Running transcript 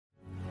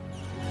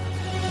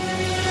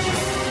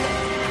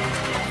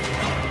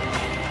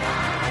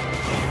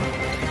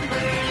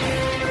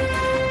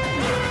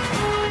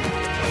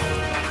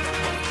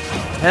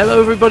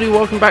Hello everybody,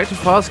 welcome back to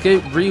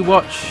Farscape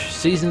Rewatch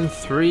Season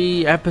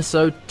 3,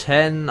 Episode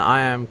 10. I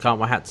am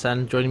Karma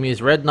Hatsan, joining me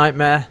is Red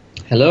Nightmare.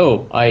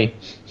 Hello, I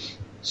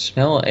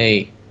smell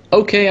a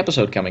okay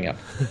episode coming up.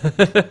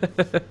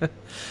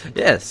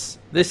 Yes,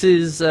 this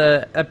is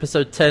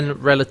Episode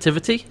 10,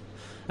 Relativity,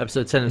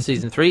 Episode 10 of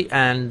Season 3,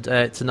 and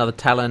it's another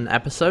Talon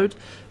episode,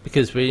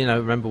 because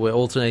remember we're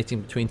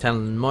alternating between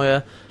Talon and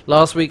Moya.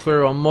 Last week we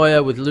were on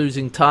Moya with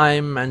Losing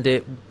Time, and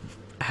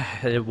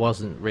it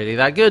wasn't really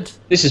that good.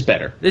 This is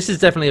better. This is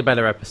definitely a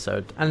better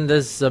episode, and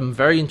there's some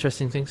very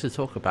interesting things to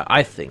talk about,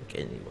 I think,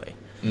 anyway.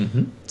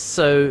 Mm-hmm.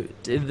 So,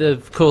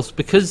 of course,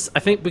 because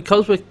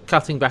we're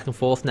cutting back and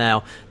forth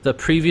now, the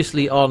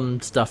previously on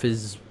stuff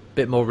is a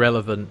bit more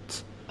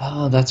relevant.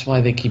 Oh, that's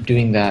why they keep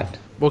doing that.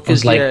 Well,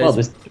 because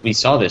we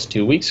saw this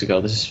 2 weeks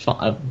ago. This is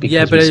fun.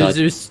 Yeah, but it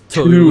was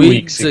 2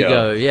 weeks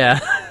ago. Yeah,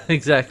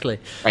 exactly.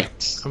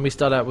 Right. And we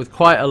start out with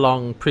quite a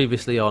long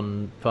previously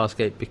on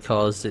Farscape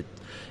because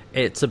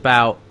it's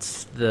about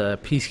the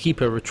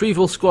Peacekeeper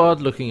Retrieval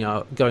Squad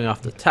going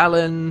after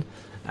Talon,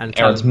 and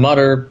Aaron's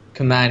mother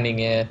commanding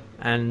it,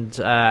 and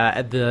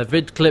the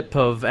vid clip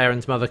of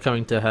Aaron's mother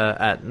coming to her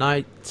at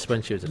night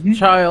when she was a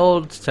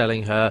child,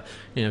 telling her,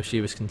 she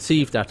was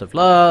conceived out of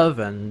love,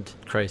 and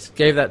Grace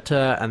gave that to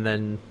her, and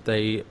then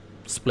they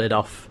split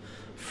off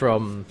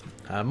from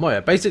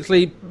Moya.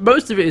 Basically,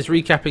 most of it is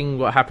recapping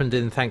what happened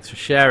in Thanks for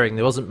Sharing.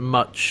 There wasn't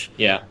much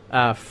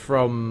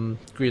from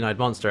Green-Eyed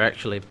Monster,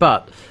 actually,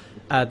 but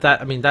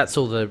that's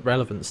all the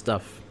relevant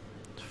stuff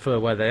for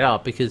where they are,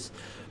 because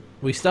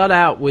we start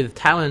out with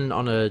Talon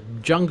on a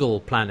jungle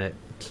planet,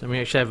 and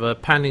we actually have a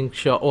panning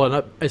shot, or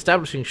an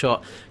establishing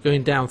shot,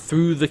 going down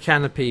through the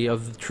canopy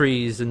of the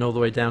trees and all the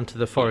way down to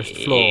the forest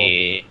floor.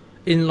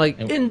 In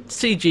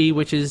CG,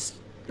 which is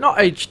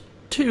not aged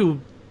too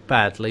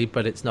badly,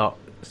 but it's not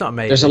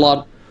amazing.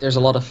 There's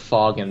a lot of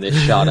fog in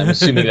this shot. I'm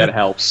assuming that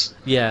helps.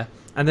 Yeah.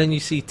 And then you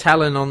see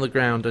Talon on the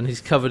ground, and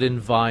he's covered in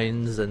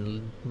vines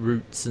and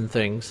roots and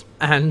things.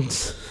 And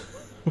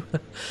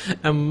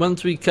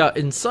once we cut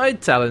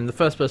inside Talon, the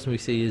first person we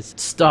see is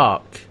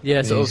Stark.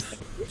 Yeah, sort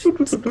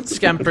of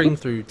scampering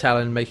through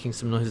Talon, making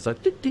some noises like...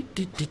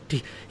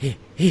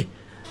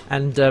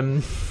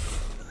 And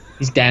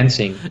he's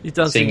dancing. He's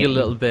dancing singing a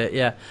little bit,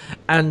 yeah.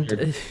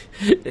 And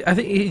I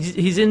think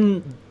he's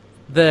in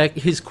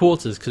his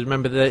quarters, because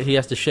remember that he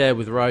has to share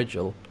with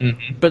Rigel.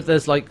 Mm-hmm. But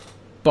there's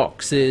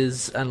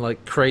boxes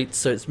and crates,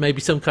 so it's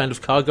maybe some kind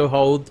of cargo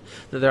hold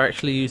that they're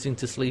actually using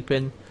to sleep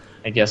in.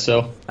 I guess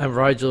so. And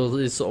Rigel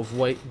is sort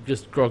of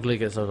just groggily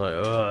gets sort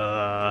of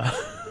ugh.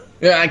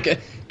 Yeah,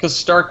 because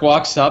Stark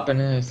walks up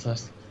and it's like,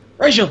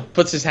 Rigel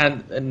puts his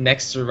hands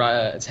next to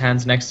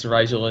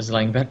Rigel as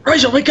lying in bed.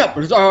 Rigel, wake up!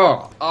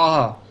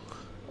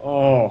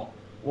 Oh,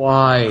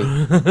 why?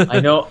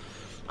 I know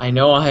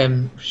I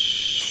am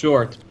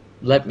short.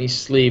 Let me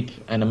sleep,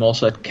 and I'm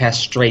also at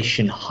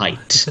castration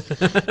height.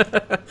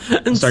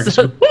 And Stark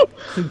so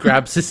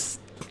grabs his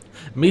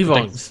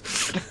Mevongs.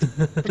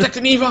 Protect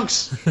the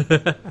Mevongs!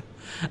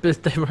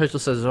 But then Rigel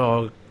says,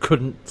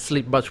 couldn't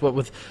sleep much, what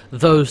with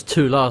those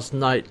two last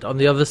night on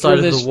the other side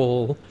of the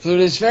wall. Through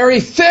this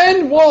very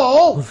thin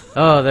wall!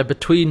 Oh, they're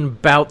between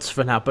bouts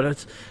for now, but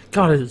it's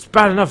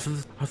bad enough.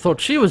 I thought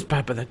she was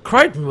bad, but then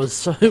Crichton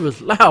was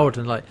loud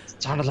and It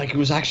sounded like he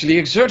was actually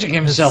exerting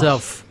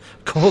himself.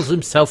 Calls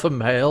himself a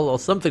male or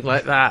something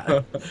like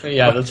that.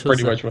 Yeah, that's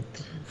pretty much what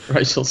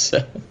Rigel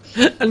said.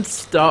 And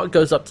Stark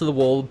goes up to the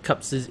wall,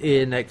 cups his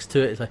ear next to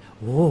it. It's like,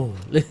 whoa,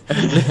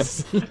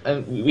 listen.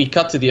 And we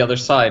cut to the other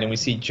side, and we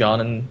see John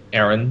and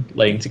Aaron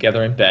laying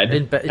together in bed.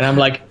 And I'm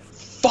like,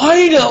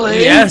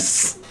 finally!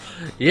 Yes!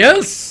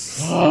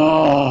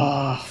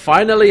 Oh.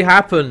 Finally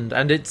happened,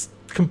 and it's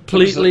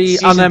completely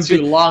unambiguous.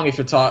 Too long if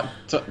you're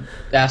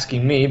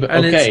asking me, but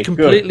and okay, it's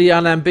completely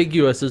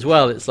unambiguous as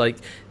well. It's like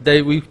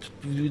we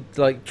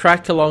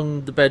track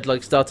along the bed,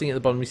 starting at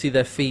the bottom. We see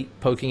their feet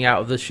poking out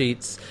of the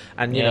sheets,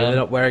 and they're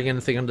not wearing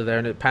anything under there.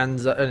 And it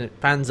pans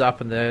up,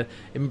 and they're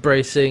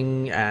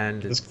embracing,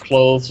 and there's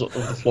clothes on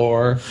the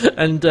floor.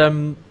 And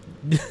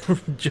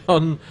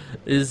John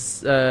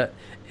is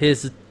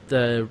here's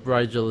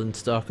Rigel and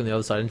Stark on the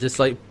other side, and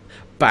just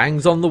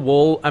bangs on the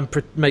wall and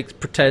makes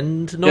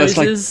pretend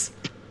noises.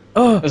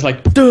 It's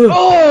like,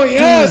 oh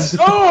yes,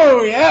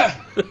 oh yeah.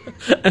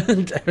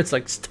 And Aaron's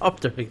like,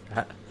 stop doing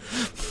that.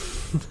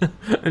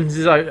 And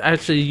he's like,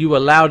 actually, you were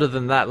louder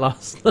than that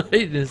last night.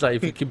 And he's like,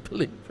 if you can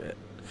believe it.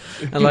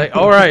 And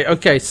all right,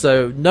 okay,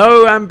 so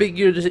no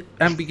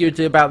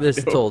ambiguity about this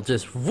at all.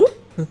 Just whoop.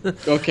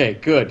 Okay,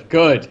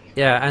 good.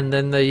 Yeah, and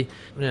then they,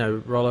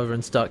 roll over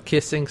and start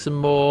kissing some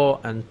more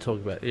and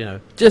talk about,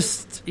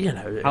 just,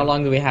 how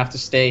long do we have to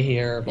stay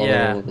here? Blah,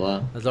 blah, blah,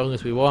 blah. As long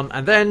as we want.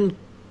 And then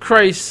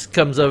Grace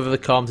comes over the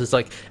comms. It's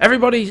like,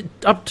 everybody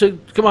up to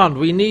command.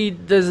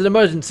 There's an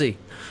emergency.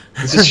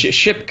 This is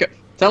ship.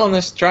 Tell them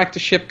this. Track the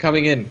ship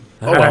coming in.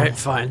 All right,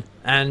 fine.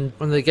 And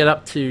when they get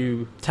up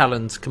to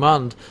Talon's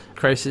command,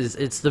 Grace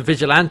it's the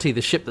Vigilante,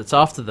 the ship that's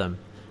after them,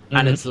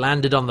 and it's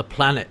landed on the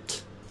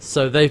planet.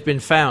 So they've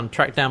been found,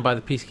 tracked down by the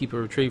Peacekeeper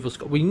Retrieval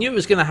Squad. We knew it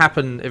was going to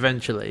happen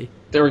eventually.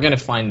 They were going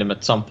to find them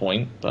at some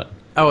point, but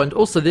Oh, and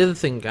also the other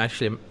thing,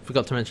 actually, I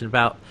forgot to mention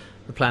about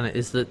the planet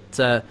is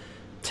that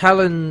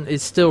Talon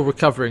is still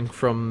recovering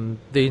from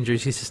the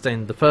injuries he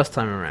sustained the first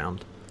time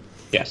around.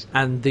 Yes.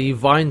 And the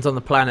vines on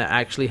the planet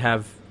actually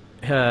have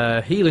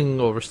healing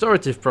or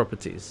restorative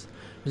properties,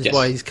 which is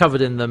why he's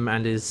covered in them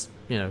and is,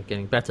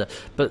 getting better.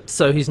 But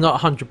so he's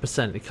not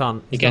 100%.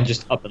 He can't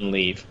just up and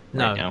leave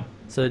right now.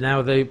 So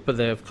now they've got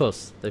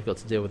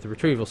to deal with the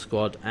retrieval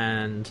squad,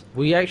 and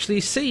we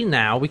actually see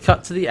now. We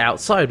cut to the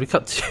outside. We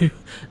cut to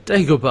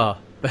Dagobah,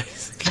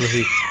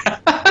 basically.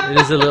 It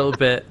is a little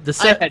bit.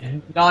 I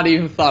had not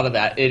even thought of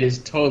that. It is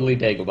totally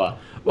Dagobah.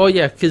 Well,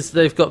 yeah, because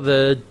they've got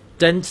the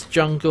dense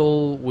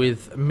jungle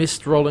with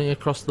mist rolling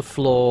across the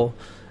floor,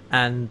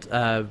 and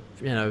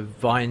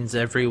vines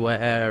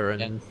everywhere,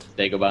 and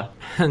Dagobah.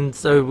 And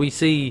so we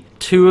see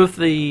two of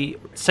the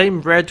same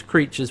red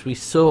creatures we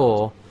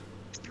saw.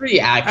 Three,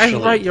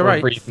 actually. Right, you're for right.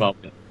 a brief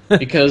moment,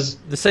 because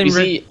the same we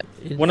see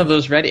one of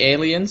those red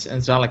aliens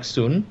and Zalak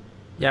Sun.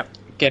 Yep.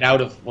 Get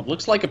out of what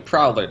looks like a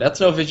prowler.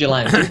 That's no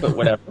vigilante, but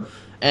whatever.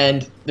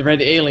 And the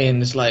red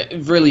alien is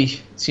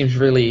seems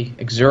really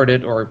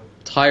exerted or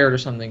tired or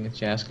something. And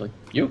she asks,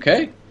 "You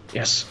okay?"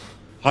 "Yes.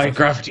 High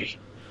gravity,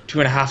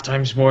 2.5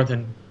 times more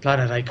than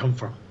planet I come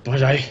from.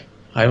 But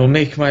I will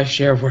make my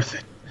share worth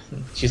it."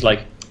 She's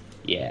like,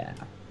 "Yeah."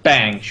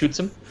 Bang! Shoots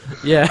him.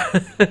 Yeah.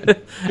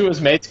 Two of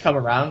his mates come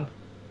around.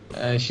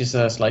 She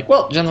says,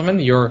 "Well, gentlemen,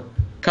 your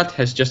cut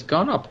has just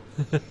gone up."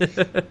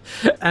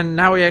 And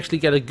now we actually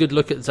get a good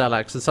look at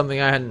Zalak. So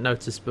something I hadn't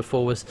noticed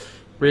before was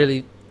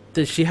really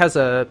that she has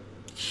a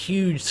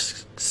huge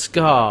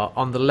scar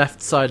on the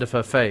left side of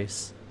her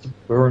face.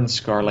 Burn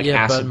scar,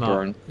 acid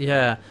burn.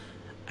 Yeah.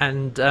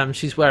 And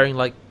she's wearing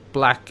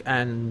black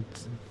and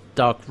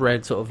dark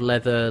red sort of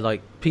leather,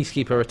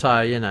 peacekeeper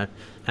attire,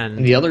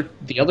 And the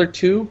other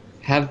two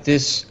have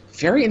this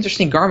very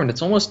interesting garment.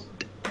 It's almost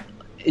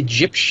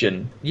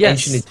Egyptian.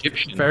 Yes, ancient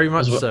Egyptian. very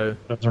much so.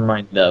 That's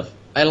reminded of.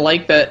 I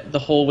like that the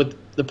whole with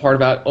the part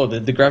about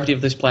the gravity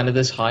of this planet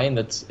is high and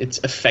that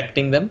it's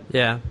affecting them.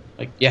 Yeah.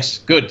 Yes,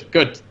 good.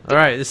 All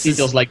right, this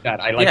details like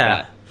that. I like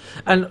that.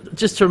 And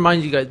just to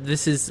remind you guys,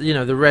 this is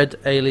the red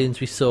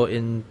aliens we saw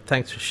in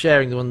Thanks for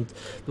Sharing, the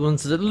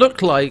ones that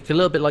look like a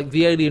little bit like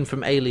the alien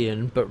from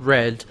Alien, but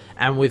red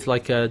and with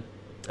a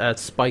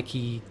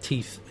spiky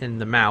teeth in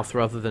the mouth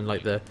rather than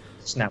the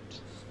snout.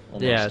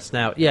 Almost. Yeah,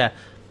 snout. Yeah.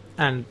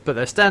 But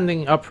they're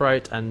standing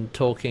upright and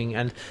talking,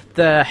 and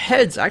their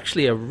heads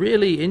actually are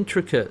really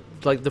intricate.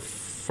 The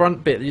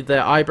front bit,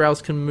 their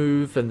eyebrows can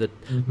move, and the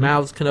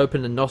mouths can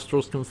open, and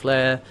nostrils can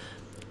flare.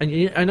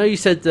 And I know you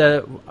said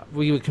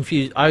we were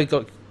confused. I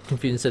got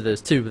confused and said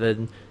there's two, but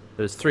then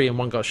there was three, and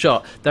one got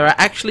shot. There are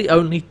actually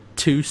only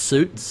 2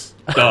 suits.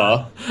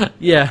 Duh.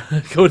 Yeah,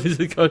 according to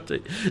the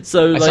content.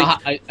 So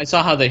I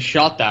saw how they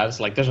shot that. It's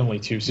there's only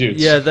 2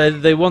 suits. Yeah,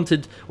 they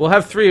wanted. We'll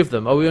have 3 of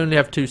them. Oh, we only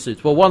have 2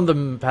 suits. Well, one of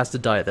them has to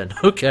die then.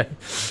 Okay.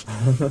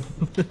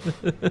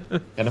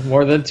 Kind of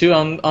more than 2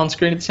 on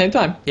screen at the same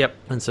time. Yep.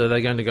 And so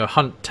they're going to go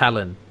hunt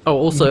Talon. Oh,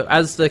 also,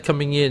 as they're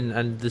coming in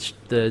and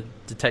the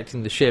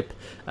detecting the ship,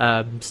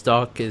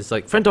 Stark is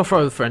friend or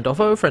foe, friend or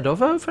foe, friend or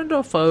foe, friend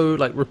or foe,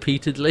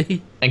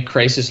 repeatedly. And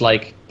Krace is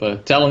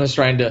but Talon is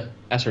trying to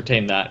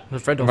ascertain that.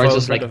 Friend or foe,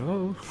 friend or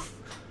foe.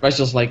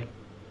 Rachel's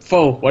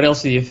foe, what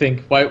else do you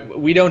think? Why,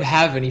 we don't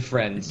have any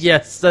friends.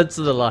 Yes, that's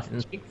the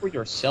line. Speak for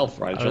yourself,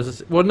 Rachel.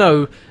 Well,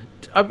 no.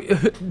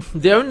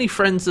 The only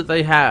friends that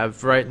they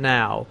have right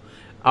now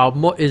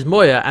is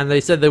Moya, and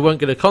they said they weren't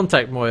going to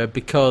contact Moya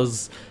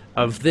because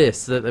of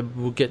this, that they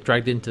will get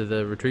dragged into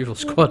the retrieval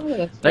squad.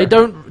 Oh,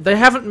 They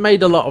haven't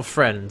made a lot of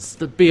friends,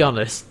 to be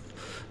honest.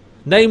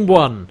 Name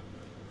one.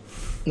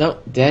 No,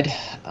 dead.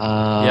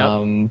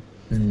 Yep.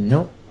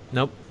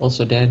 Nope.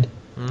 Also dead.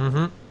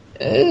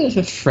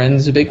 Mm-hmm.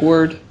 Friend's a big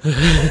word. You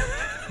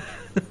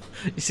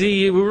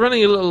see, we're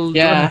running a little...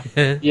 Yeah,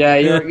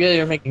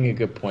 you're making a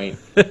good point.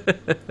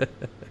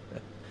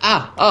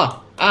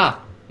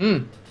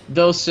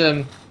 Those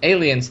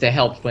aliens they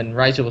helped when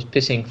Rachel was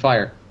pissing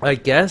fire. I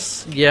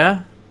guess,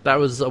 yeah. That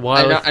was a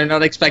while... I'm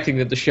not expecting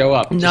them to show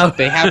up. No.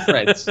 They have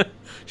friends. Sure.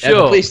 They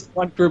have at least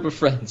one group of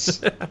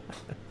friends.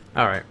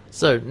 Alright,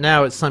 so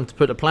now it's time to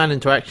put a plan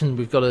into action.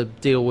 We've got to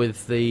deal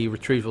with the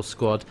retrieval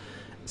squad.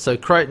 So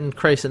Crichton,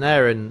 Krace, and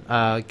Aaron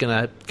are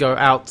going to go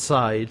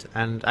outside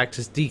and act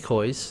as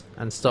decoys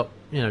and stop,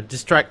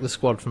 distract the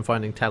squad from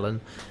finding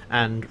Talon.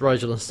 And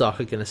Rigel and Stark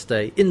are going to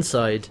stay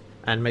inside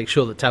and make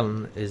sure that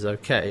Talon is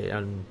okay.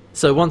 And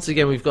so once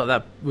again, we've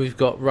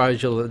got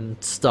Rigel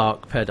and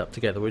Stark paired up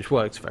together, which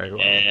works very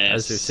well,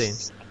 as we've seen.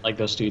 I like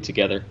those two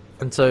together.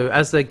 And so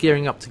as they're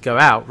gearing up to go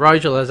out,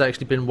 Rigel has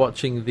actually been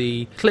watching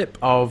the clip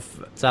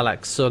of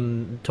Zalak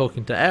Sun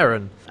talking to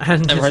Aaron.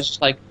 And Rigel's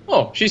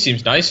oh, she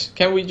seems nice.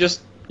 Can't we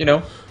just,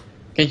 can't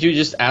you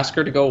just ask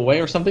her to go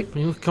away or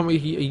something? Can we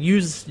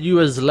use you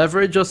as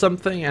leverage or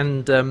something?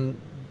 And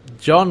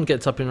John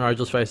gets up in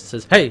Rigel's face and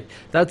says, "Hey,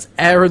 that's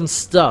Aaron's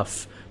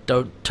stuff.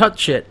 Don't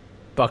touch it,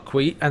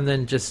 Buckwheat." And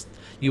then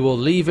you will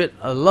leave it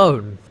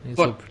alone. He's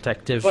all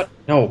protective. But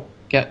no,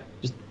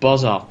 just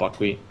buzz off,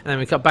 Buckwheat. And then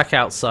we cut back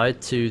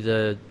outside to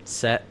the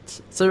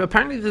set. So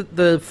apparently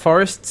the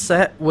forest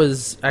set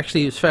was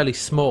fairly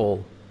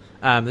small.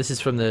 This is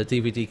from the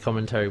DVD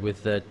commentary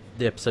with the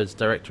episode's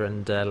director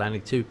and Lanny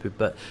Tupu.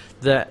 But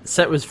the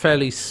set was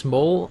fairly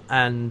small,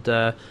 and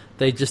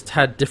they just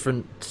had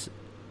different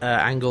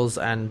angles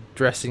and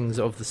dressings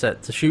of the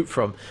set to shoot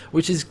from,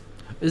 which is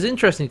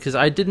interesting because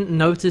I didn't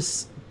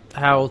notice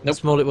how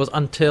small it was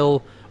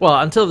until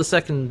the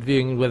second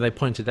viewing where they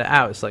pointed it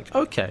out. It's like,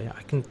 okay,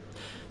 I can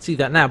see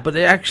that now. But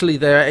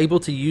they're able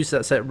to use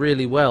that set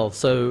really well,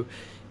 so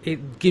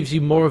it gives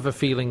you more of a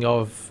feeling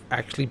of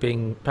actually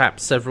being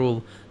perhaps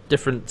several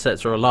different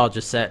sets or a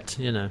larger set,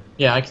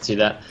 Yeah, I can see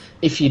that.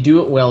 If you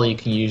do it well, you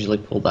can usually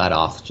pull that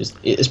off.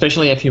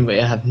 Especially if you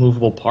have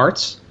movable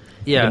parts.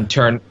 Yeah. You can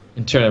turn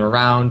them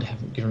around,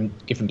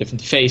 give them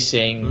different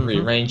facing,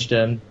 rearrange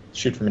them,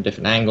 shoot from a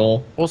different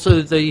angle.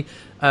 Also,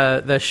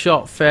 they're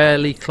shot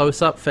fairly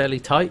close up, fairly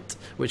tight,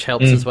 which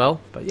helps as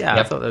well. But yeah,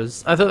 yep. I thought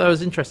that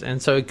was interesting,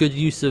 and so a good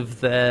use of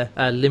their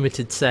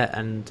limited set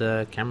and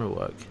camera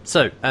work.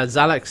 So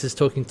Xalax is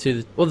talking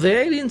to the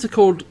aliens are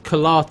called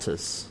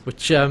Calatus,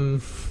 which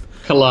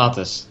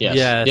Calatus,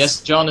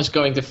 yes. John is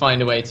going to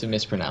find a way to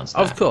mispronounce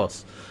that. Of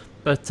course.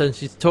 But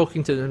she's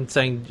talking to them,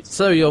 saying,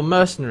 "So you're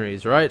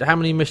mercenaries, right? How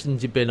many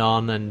missions you been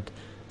on?" And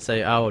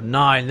say, "Oh,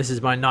 9. This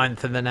is my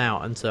 9th and then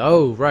out." And so,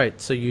 "Oh, right.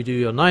 So you do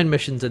your 9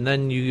 missions and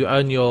then you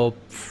earn your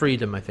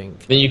freedom, I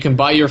think." Then you can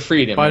buy your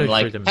freedom.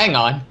 Freedom. Hang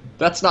on.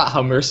 That's not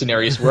how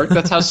mercenaries work.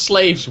 That's how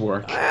slaves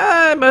work.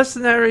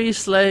 Mercenary,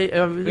 slave.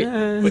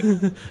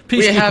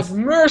 We have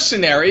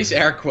mercenaries,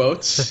 air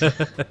quotes,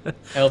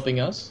 helping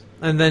us.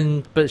 And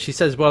then, but she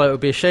says, "Well, it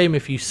would be a shame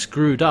if you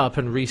screwed up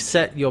and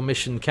reset your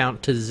mission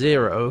count to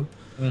 0.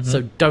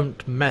 So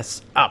don't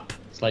mess up."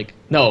 It's like,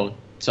 no.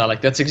 So,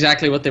 that's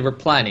exactly what they were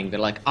planning. They're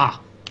like,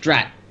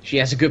 drat, she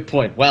has a good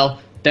point. Well,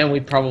 then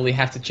we probably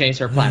have to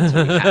change our plans.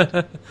 So we have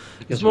to,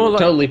 because we're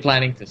totally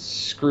planning to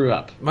screw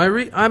up. My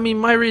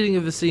reading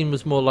of the scene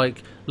was more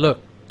like, look,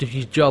 do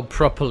your job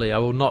properly. I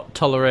will not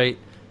tolerate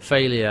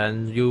failure,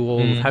 and you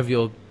will have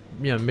your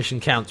mission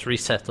counts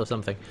reset or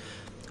something.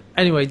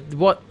 Anyway,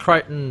 what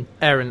Crichton,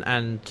 Aaron,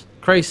 and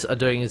Crais are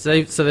doing is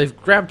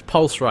they've grabbed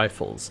pulse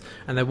rifles,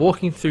 and they're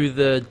walking through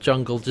the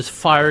jungle, just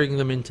firing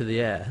them into the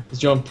air. As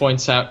John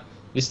points out,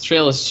 this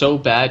trail is so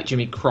bad,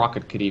 Jimmy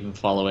Crockett could even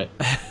follow it.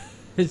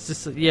 It's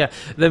just,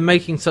 they're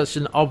making such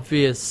an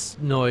obvious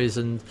noise,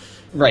 and...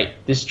 Right,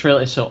 this trail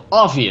is so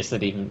obvious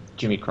that even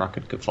Jimmy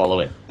Crockett could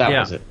follow it. That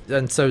was it.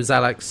 And so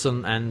Xalax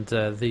and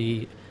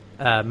the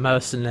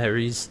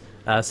mercenaries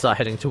start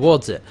heading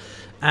towards it.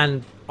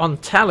 And on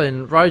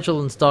Talon,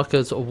 Rigel and Stark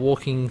are sort of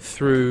walking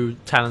through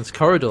Talon's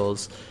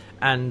corridors,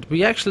 and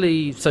we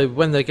actually, so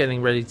when they're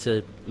getting ready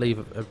to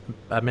leave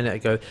a minute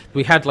ago,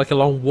 we had a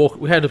long walk.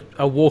 We had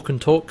a walk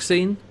and talk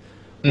scene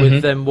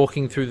with them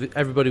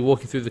everybody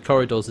walking through the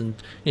corridors and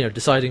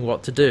deciding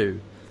what to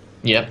do.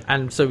 Yep.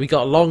 And so we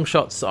got long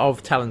shots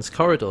of Talon's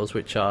corridors,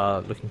 which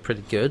are looking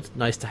pretty good.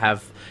 Nice to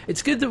have.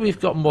 It's good that we've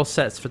got more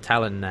sets for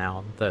Talon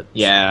now. It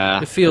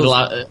feels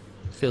better.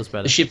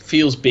 The ship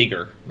feels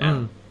bigger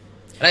now.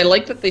 And I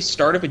like that they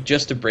started with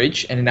just a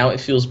bridge, and now it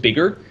feels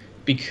bigger,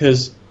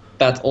 because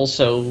that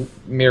also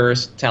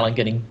mirrors Talon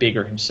getting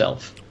bigger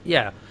himself.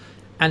 Yeah.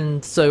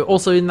 And so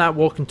also in that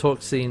walk and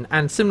talk scene,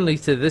 and similarly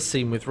to this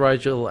scene with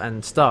Rigel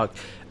and Stark,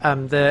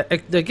 they're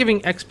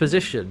giving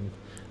exposition,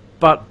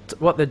 but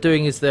what they're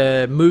doing is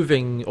they're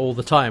moving all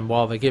the time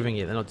while they're giving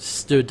it. They're not just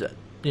stood,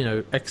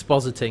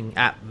 expositing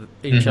at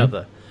each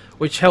other,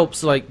 which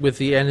helps with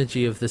the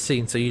energy of the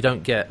scene, so you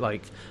don't get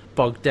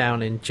bogged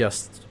down in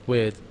just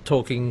we're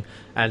talking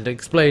and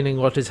explaining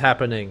what is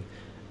happening.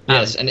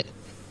 Yes, and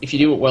if you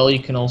do it well, you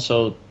can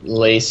also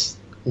lace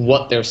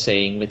what they're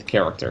saying with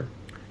character.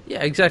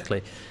 Yeah,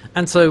 exactly.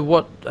 And so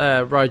what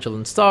Rigel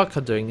and Stark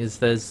are doing is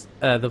there's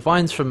the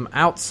vines from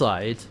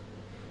outside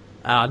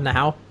are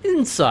now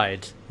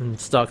inside. And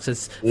Stark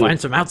says,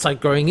 vines from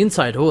outside growing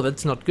inside. Oh,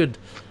 that's not good.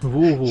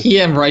 Ooh. He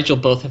and Rigel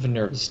both have a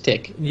nervous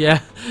tick.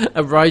 Yeah,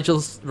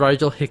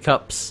 Rigel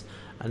hiccups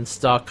and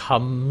Stark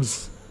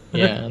hums.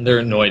 Yeah, and they're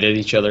annoyed at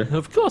each other.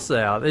 Of course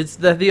they are.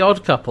 They're the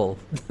odd couple.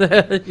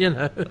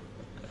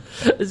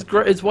 It's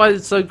great. It's why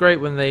it's so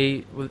great when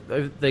they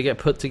get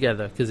put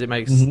together, because it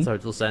makes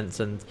total sense,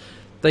 and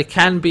they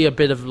can be a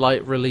bit of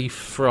light relief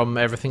from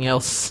everything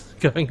else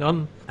going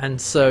on.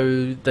 And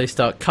so they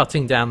start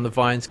cutting down the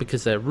vines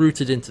because they're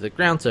rooted into the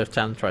ground. So if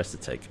Talon tries to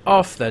take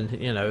off, then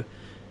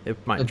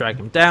it might drag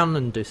him down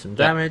and do some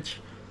damage.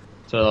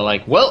 So they're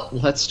like, well,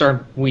 let's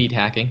start weed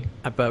hacking.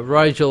 But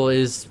Rigel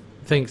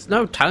thinks,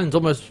 no, Talon's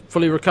almost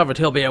fully recovered.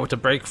 He'll be able to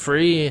break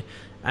free.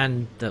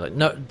 And they're like,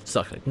 no,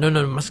 Stark's like, no,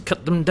 must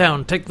cut them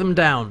down, take them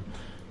down.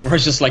 Or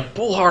it's just like,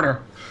 pull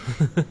harder.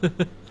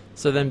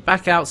 So then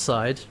back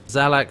outside,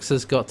 Xalax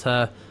has got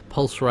her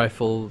pulse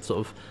rifle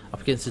sort of up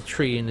against a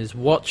tree and is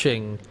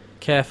watching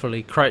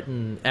carefully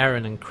Crichton,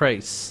 Aaron, and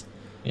Crais.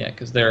 Yeah,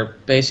 because they're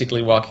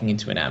basically walking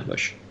into an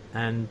ambush.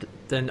 And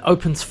then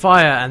opens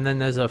fire, and then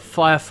there's a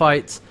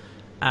firefight,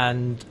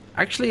 and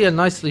actually a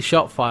nicely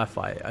shot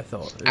firefight, I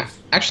thought. It was...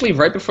 Actually,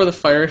 right before the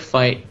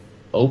firefight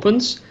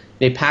opens,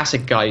 they pass a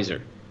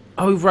geyser.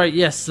 Oh, right,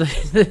 yes.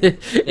 It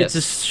Yes.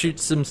 just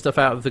shoots some stuff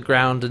out of the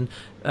ground, and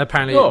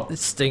apparently it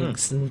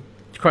stinks, and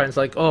Crichton's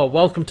like, oh,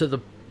 welcome to the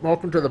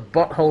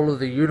butthole of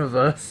the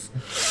universe.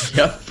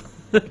 Yep.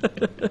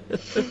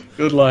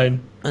 Good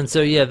line. And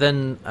so, yeah,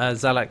 then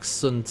Zalak's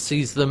son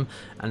sees them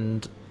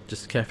and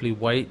just carefully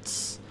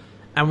waits.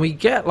 And we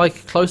get, like,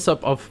 a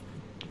close-up of,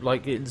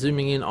 like, it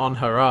zooming in on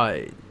her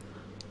eye.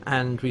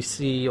 And we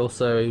see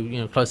also, you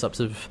know, close-ups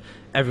of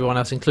everyone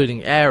else,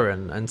 including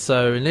Aaron. And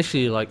so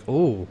initially, like,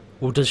 oh,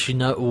 well, does she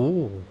know?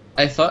 Ooh.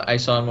 I thought I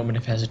saw a moment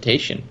of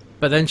hesitation.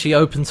 But then she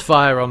opens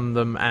fire on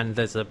them, and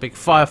there's a big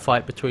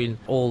firefight between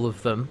all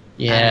of them.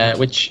 Yeah, And-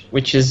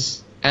 which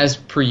is, as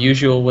per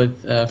usual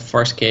with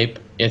Farscape,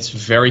 it's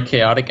very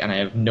chaotic, and I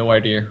have no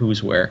idea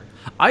who's where.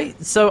 I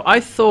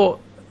thought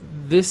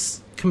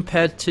this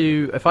compared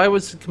to, if I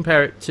was to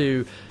compare it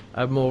to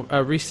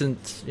a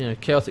recent, you know,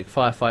 chaotic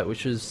firefight,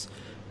 which was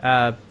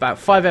about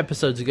 5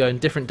 episodes ago in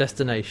Different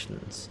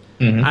Destinations,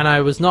 and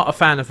I was not a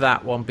fan of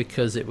that one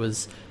because it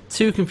was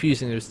too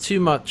confusing. There was too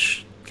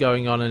much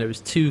going on, and it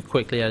was too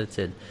quickly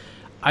edited.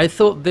 I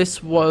thought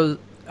this was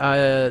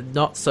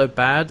not so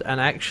bad, and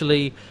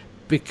actually,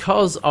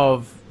 because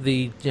of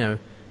the, you know,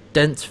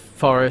 dense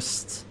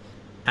forest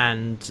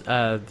and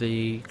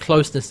the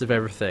closeness of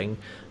everything,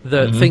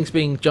 the things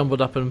being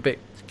jumbled up and a bit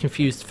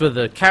confused for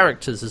the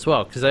characters as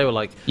well, because they were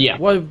like, Yeah.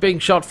 "Where are we being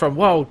shot from?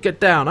 Whoa, get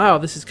down! Oh,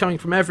 this is coming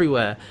from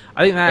everywhere."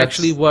 I think that That's-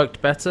 actually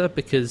worked better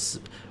because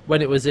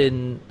when it was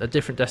in a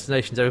Different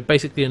Destinations, they were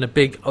basically in a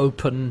big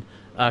open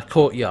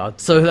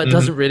courtyard, so that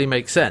doesn't really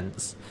make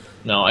sense.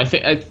 No, I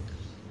think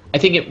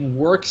it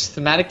works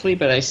thematically,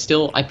 but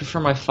I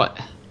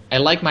prefer I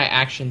like my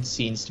action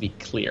scenes to be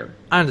clear.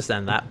 I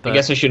understand that, but I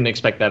guess I shouldn't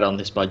expect that on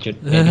this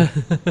budget. Maybe.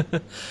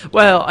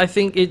 well, I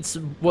think it's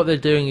what they're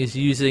doing is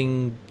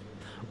using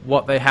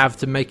what they have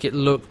to make it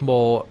look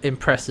more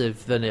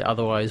impressive than it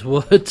otherwise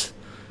would.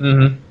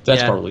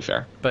 That's Yeah. probably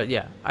fair. But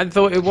yeah, I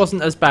thought it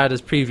wasn't as bad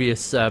as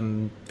previous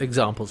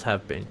examples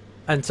have been.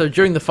 And so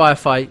during the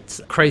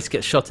firefight, Krace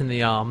gets shot in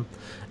the arm,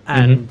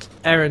 and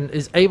Aaron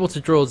is able to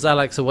draw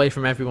Zalax away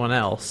from everyone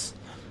else.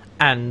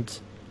 And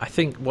I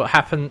think what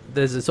happened,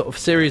 there's a sort of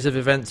series of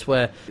events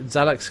where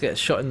Zalax gets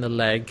shot in the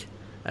leg,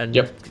 and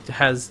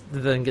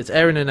then gets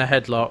Aaron in a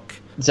headlock.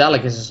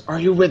 Zalak says, "Are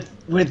you with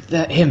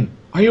him?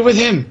 Are you with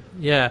him?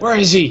 Yeah, Where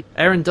is he?"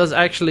 Aaron does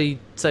actually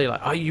say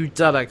like, "Are you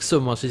Zalax?" so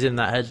much he's in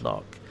that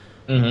headlock.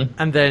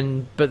 And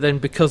then,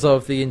 because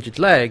of the injured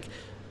leg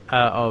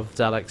of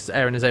Zalax,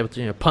 Aaron is able to,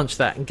 you know, punch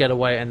that and get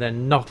away, and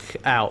then knock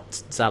out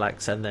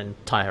Zalax and then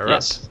tie her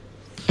up.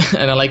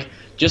 And I like,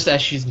 just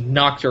as she's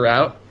knocked her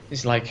out,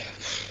 he's like,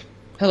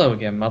 "Hello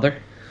again, mother."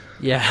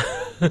 Yeah.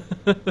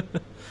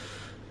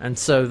 And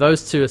so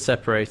those two are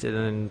separated,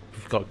 and then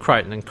we've got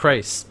Crichton and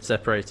Krace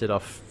separated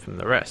off from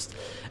the rest,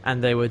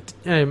 and they were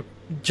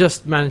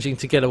just managing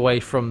to get away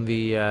from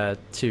the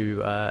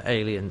two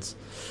aliens.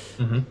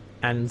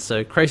 And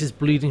so Krace is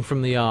bleeding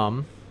from the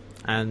arm,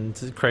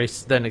 and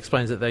Krace then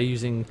explains that they're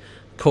using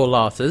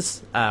Corlatas,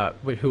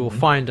 who will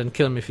find and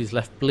kill him if he's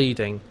left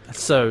bleeding.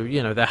 So,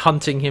 you know, they're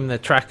hunting him, they're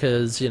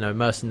trackers, you know,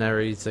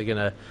 mercenaries, they're going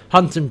to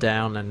hunt him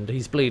down, and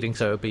he's bleeding,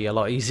 so it'll be a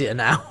lot easier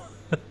now.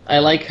 I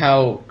like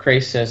how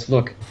Krace says,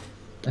 "Look,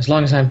 as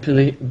long as I'm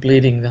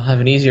bleeding, they'll have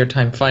an easier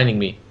time finding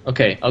me.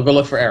 Okay, I'll go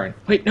look for Aaron."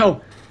 Wait, no!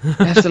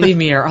 They have to leave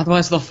me here,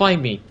 otherwise they'll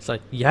find me. It's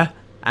like, yeah,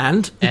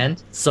 and?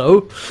 And?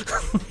 So?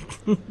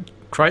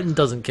 Crichton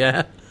doesn't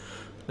care.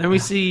 Then we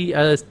see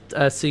a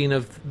scene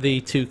of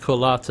the two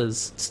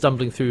Corlatas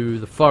stumbling through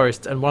the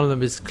forest, and one of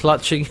them is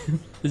clutching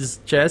his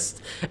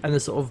chest, and the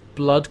sort of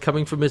blood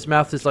coming from his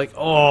mouth is like,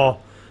 oh,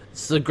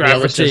 it's the The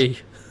other says, gravity.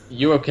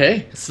 "You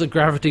okay?" It's the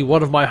gravity.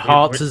 One of my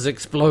hearts has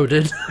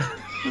exploded.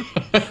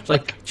 It's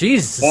like,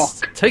 Jesus,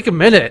 Walk. take a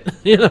minute,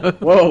 you know,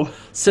 Whoa!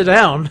 sit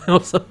down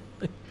or something.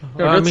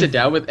 No, I don't mean- sit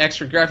down with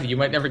extra gravity. You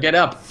might never get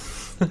up.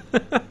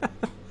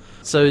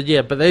 So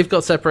yeah, but they've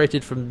got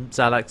separated from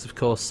Zalax, of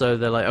course. So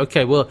they're like,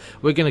 okay, well,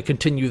 we're going to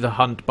continue the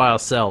hunt by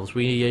ourselves.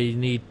 We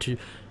need to,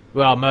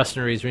 we're our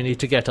mercenaries. We need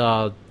to get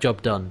our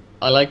job done.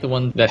 I like the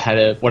one that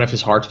had one of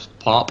his hearts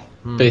pop.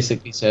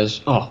 Basically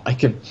says, "Oh, I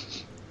can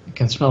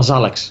smell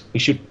Zalax.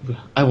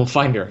 I will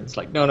find her." It's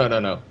like,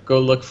 no. Go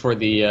look for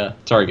the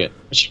target.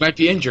 She might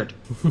be injured.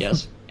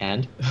 Yes,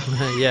 and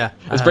Yeah,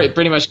 it's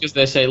pretty much because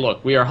they say,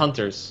 "Look, we are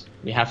hunters.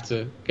 We have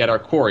to get our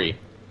quarry.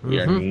 We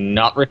are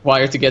not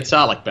required to get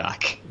Zalak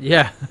back."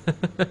 yeah.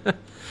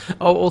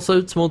 Oh,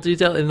 also, small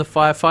detail in the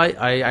firefight.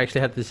 I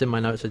actually had this in my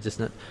notes. I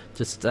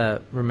just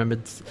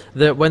remembered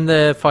that when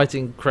they're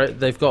fighting,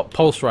 they've got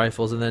pulse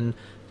rifles, and then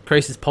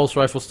Krace's pulse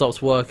rifle stops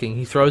working.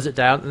 He throws it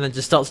down and then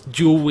just starts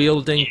dual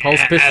wielding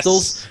pulse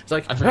pistols. It's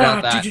like, I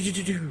forgot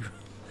that.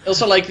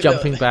 Also, like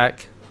jumping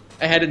back.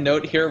 I had a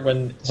note here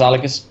when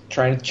Zalak is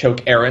trying to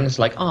choke Aaron. It's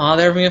like, "Oh,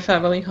 they're having a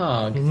family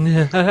hug."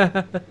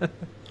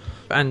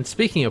 And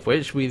speaking of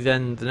which,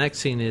 the next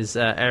scene is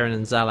Aaron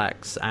and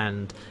Zalax,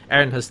 and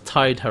Aaron has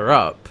tied her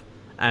up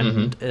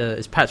and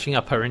is patching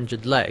up her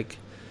injured leg.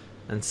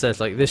 and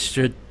says like this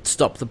should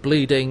stop the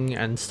bleeding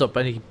and stop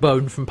any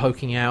bone from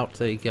poking out.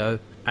 There you go.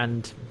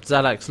 And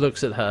Xhalax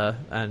looks at her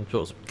and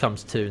sort of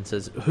comes to and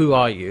says, "Who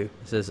are you?"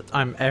 He says,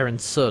 "I'm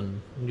Aaron's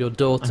son, your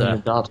daughter." I'm your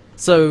daughter.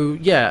 So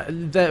yeah,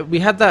 we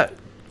had that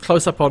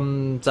close up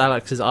on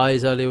Xhalax's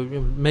eyes earlier.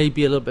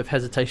 Maybe a little bit of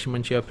hesitation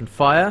when she opened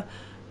fire,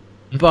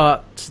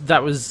 but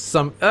that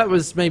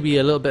was maybe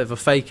a little bit of a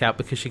fake out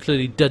because she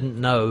clearly didn't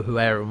know who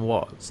Aaron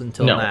was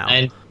until now.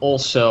 And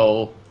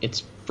also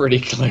it's pretty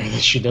clear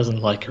that she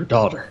doesn't like her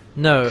daughter.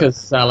 No,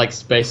 Because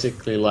Alex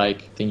basically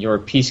like, then you're a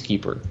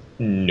peacekeeper.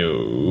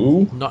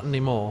 No. not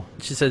anymore.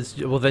 She says,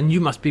 "Well, then you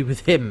must be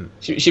with him."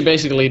 She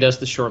basically does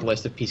the short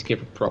list of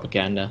peacekeeper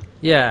propaganda.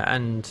 Yeah,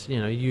 and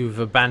you've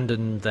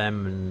abandoned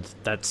them, and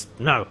that's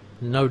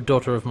no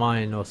daughter of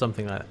mine or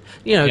something like that.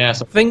 Yeah,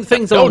 so things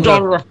no along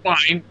daughter of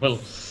mine. Well,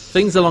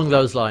 things along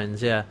those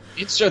lines. Yeah.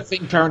 it's a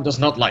thing parent does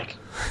not like.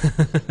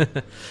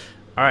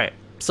 All right.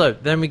 So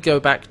then we go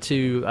back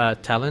to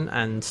Talon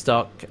and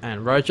Stark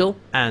and Rigel,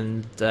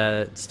 and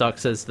Stark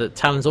says that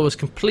Talon's always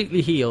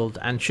completely healed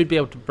and should be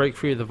able to break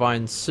free of the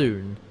vines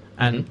soon.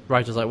 And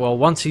Rigel's like, "Well,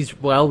 once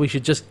he's well, we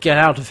should just get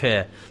out of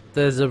here.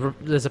 There's a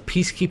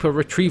peacekeeper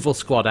retrieval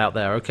squad out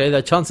there. Okay,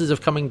 their chances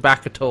of coming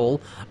back at all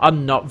are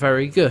not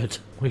very good.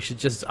 We should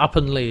just up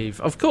and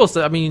leave." Of course,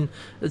 I mean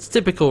it's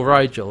typical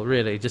Rigel,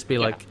 really. Just be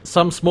like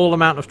some small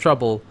amount of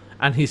trouble.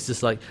 And he's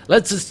just like,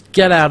 "Let's just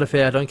get out of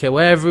here. I don't care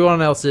where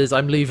everyone else is.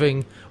 I'm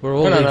leaving. We're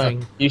all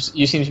leaving." No. You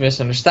seem to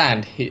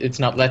misunderstand. It's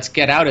not "let's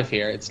get out of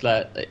here." It's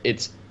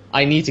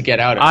I need to get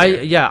out of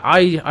here.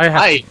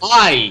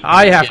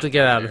 I have to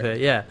get out of here.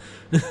 Yeah.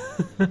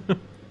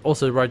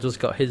 Also, Rigel's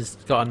got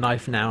a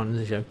knife now and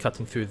is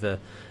cutting through the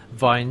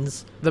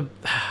vines. The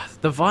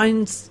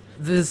vines.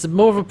 There's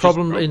more of a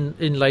problem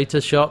in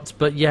later shots,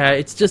 but yeah,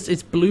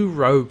 it's blue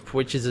rope,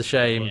 which is a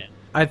shame. Yeah.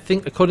 I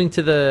think according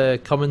to the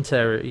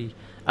commentary.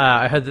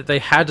 I heard that they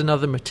had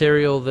another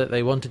material that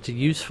they wanted to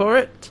use for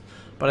it,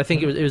 but I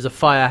think it was a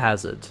fire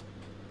hazard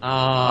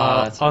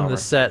on the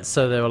set.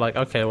 So they were like,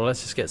 "Okay, well,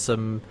 let's just get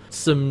some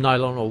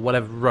nylon or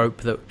whatever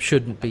rope that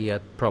shouldn't be a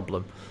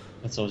problem."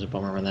 That's always a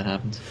bummer when that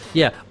happens.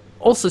 Yeah.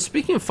 Also,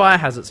 speaking of fire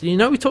hazards, we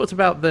talked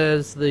about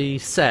there's the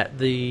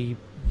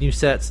new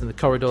sets and the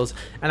corridors,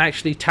 and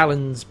actually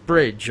Talon's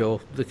bridge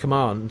or the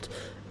command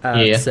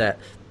set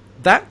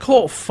that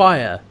caught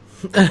fire.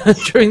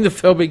 During the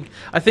filming,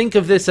 I think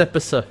of this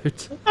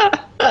episode,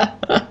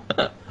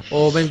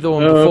 or maybe the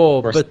one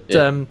before. But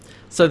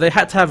so they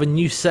had to have a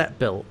new set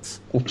built.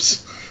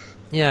 Oops.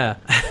 Yeah,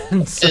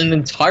 An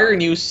entire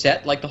new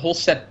set, like the whole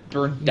set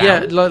burned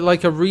down. Yeah,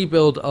 like a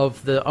rebuild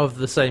of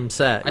the same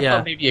set. I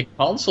thought maybe a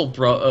console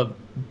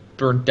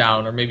burned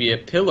down, or maybe a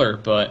pillar,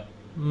 but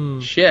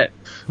shit.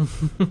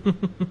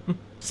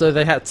 So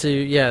they had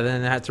to,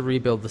 then they had to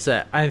rebuild the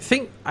set. I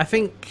think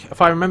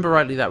if I remember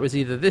rightly, that was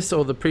either this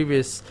or the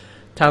previous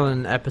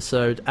Talon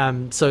episode.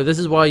 So this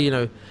is why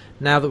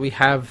now that we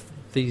have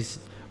these,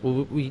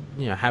 we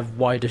have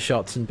wider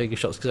shots and bigger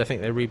shots because I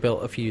think they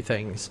rebuilt a few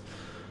things.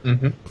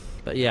 Mm-hmm.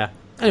 But yeah,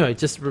 anyway,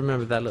 just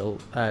remember that little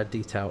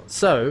detail.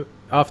 So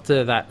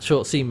after that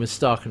short scene with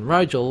Stark and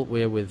Rigel,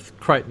 we're with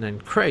Crichton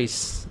and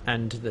Crais,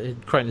 and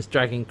Crichton is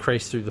dragging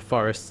Crais through the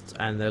forest,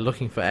 and they're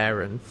looking for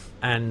Aaron.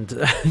 And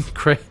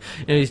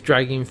he's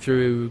dragging him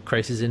through.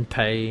 Crais is in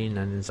pain,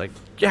 and he's like,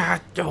 "Yeah,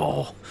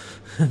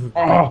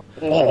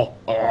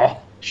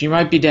 She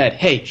might be dead.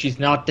 Hey, she's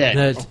not dead."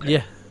 No, okay.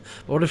 Yeah.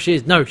 What if she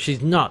is? No,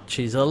 she's not.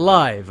 She's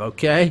alive.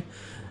 Okay.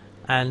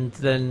 And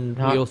then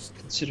Not we also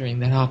considering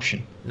that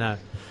option. no,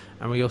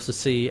 and we also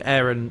see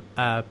Aaron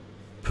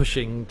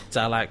pushing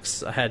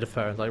Xhalax ahead of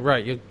her, and like,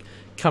 "Right, you're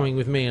coming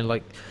with me," and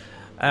like.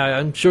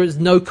 I'm sure it's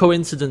no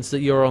coincidence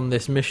that you're on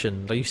this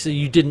mission. Like you say,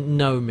 you didn't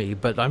know me,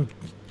 but I'm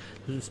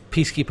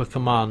Peacekeeper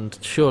Command.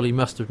 Surely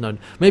must have known.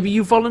 Maybe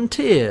you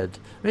volunteered.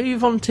 Maybe you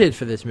volunteered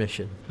for this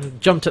mission.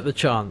 Jumped at the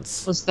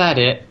chance. Was that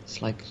it?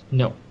 It's like,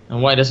 no.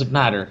 And why does it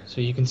matter? So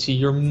you can see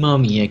your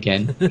mummy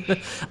again.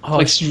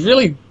 She's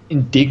really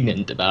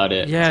indignant about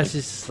it. Yeah, she's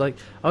just like,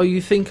 "Oh,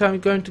 you think I'm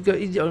going to go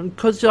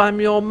because I'm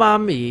your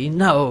mummy?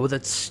 No,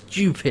 that's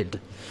stupid.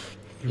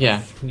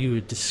 Yeah. You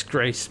would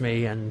disgrace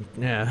me, and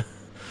yeah."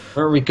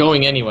 Where are we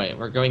going anyway?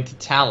 We're going to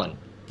Talon.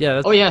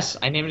 Yeah. Oh yes,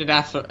 I named it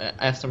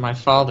after my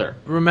father.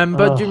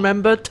 Remember? Do you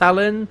remember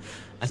Talon?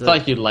 I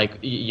thought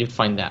you'd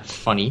find that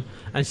funny.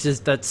 And she says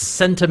that's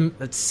sentiment.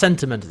 It's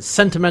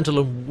sentimental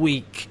and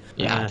weak.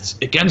 Yeah, it's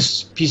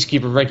against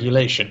peacekeeper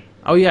regulation.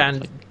 Oh yeah,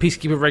 and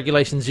peacekeeper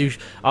regulations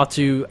are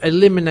to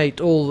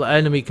eliminate all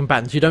enemy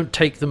combatants. You don't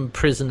take them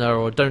prisoner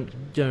or don't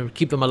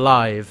keep them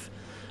alive.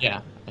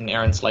 Yeah, and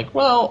Aaron's like,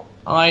 "Well,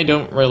 I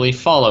don't really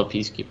follow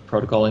peacekeeper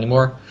protocol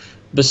anymore.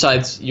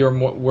 Besides, you're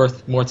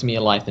worth more to me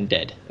alive than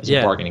dead as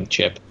a bargaining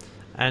chip."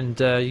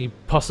 And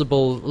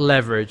possible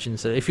leverage, and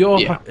so if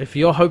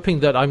you're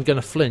hoping that I'm going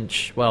to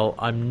flinch, well,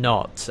 I'm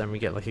not. And we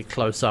get like a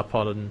close up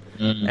on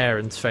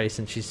Aaron's face,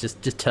 and she's just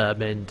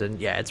determined, and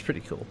yeah, it's pretty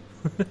cool.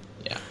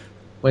 Yeah.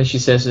 when she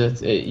says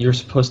that you're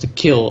supposed to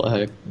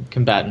kill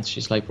combatants,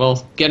 she's like,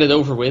 well, get it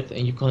over with,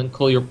 and you can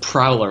call your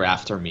prowler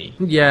after me.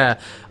 Yeah.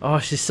 Oh,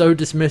 she's so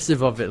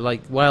dismissive of it.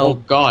 Like, well, Oh,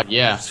 God,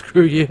 yeah.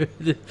 screw you.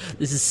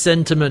 This is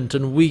sentiment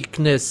and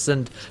weakness,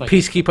 and like-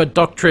 peacekeeper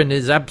doctrine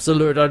is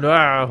absolute. And,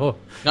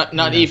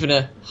 Not even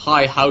a,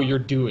 hi, how you're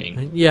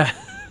doing. yeah,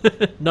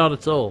 not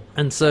at all.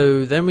 And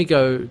so then we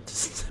go,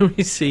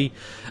 we see,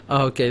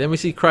 then we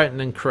see Crichton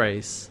and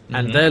Crace,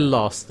 and they're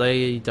lost.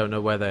 They don't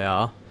know where they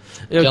are.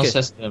 Okay. John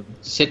says to them,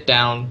 sit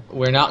down,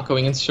 we're not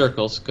going in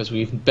circles, because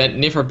we've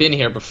never been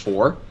here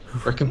before.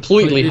 We're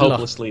completely, Completely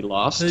hopelessly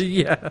lost.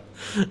 Yeah.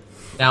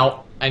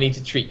 Now, I need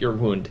to treat your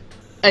wound.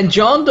 And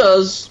John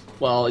does,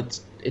 well,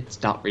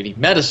 it's not really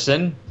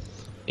medicine.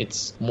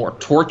 It's more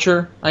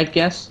torture, I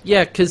guess.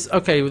 Yeah, because,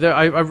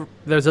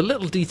 there's a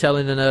little detail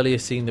in an earlier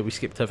scene that we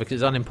skipped over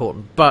because it's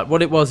unimportant. But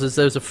what it was is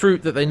there was a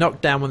fruit that they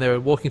knocked down when they were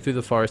walking through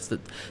the forest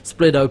that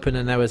split open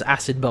and there was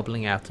acid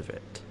bubbling out of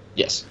it.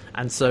 Yes.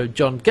 And so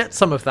John gets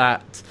some of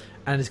that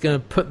and is going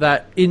to put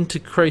that into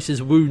Crace's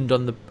wound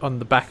on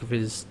the back of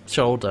his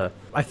shoulder.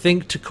 I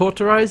think to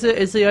cauterize it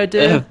is the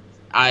idea.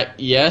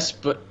 Yes,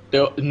 but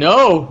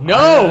no.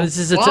 This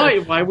is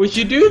Why would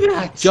you do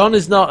that? John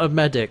is not a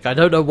medic. I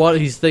don't know what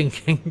he's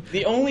thinking.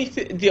 The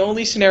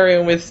only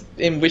scenario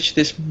in which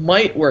this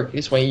might work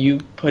is when you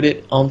put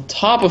it on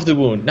top of the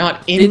wound,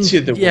 not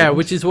into the wound. Yeah,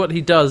 which is what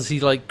he does.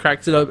 He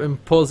cracks it open,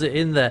 pours it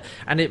in there,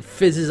 and it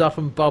fizzes up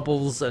and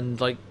bubbles and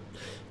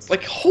It's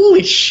like,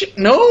 holy shit,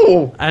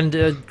 no! And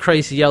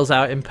Crace yells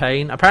out in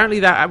pain.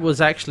 Apparently that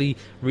was actually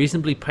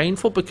reasonably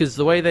painful because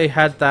the way they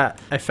had that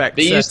effect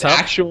They set used up...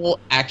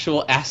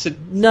 actual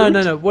acid.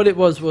 No. What it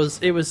was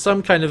it was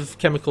some kind of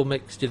chemical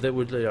mixture that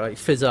would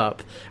fizz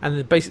up, and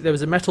then basically there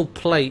was a metal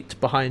plate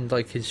behind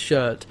his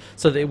shirt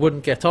so that it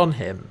wouldn't get on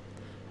him.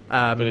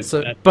 But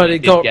it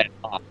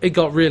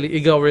got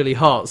really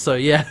hot. So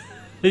yeah,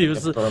 he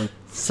was.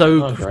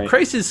 So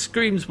Crace's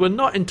screams were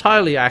not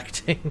entirely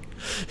acting.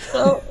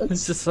 Well,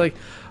 it's just like,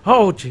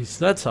 oh jeez,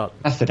 that's hot.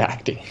 Method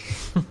acting.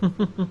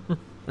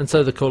 And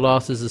so the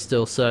Collatas are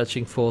still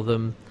searching for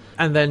them.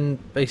 And then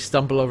they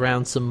stumble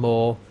around some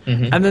more.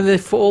 And then they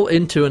fall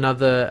into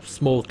another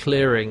small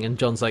clearing. And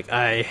John's like,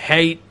 I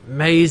hate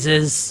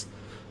mazes.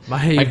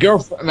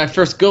 My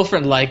first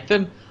girlfriend liked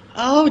them.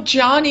 Oh,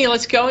 Johnny,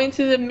 let's go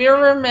into the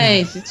mirror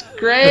maze. It's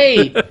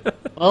great.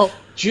 Well,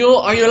 Jewel,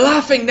 are you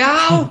laughing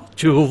now?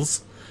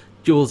 Jules,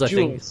 I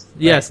think. Jules.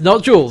 Yes,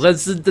 not Jules.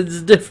 That's a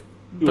different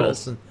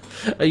person.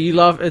 Are you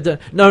laughing?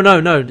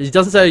 No. He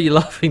doesn't say, are you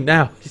laughing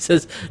now? He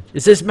says,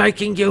 is this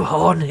making you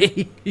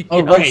horny?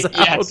 Oh, right.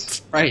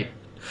 Yes. Right.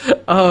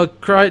 Oh,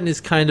 Crichton is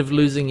kind of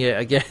losing it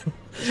again.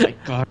 Oh, my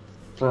God.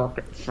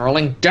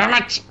 Falling,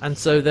 damn it! And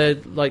so they're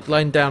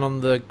lying down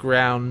on the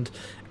ground,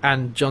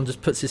 and John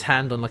just puts his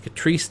hand on a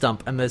tree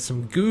stump, and there's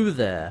some goo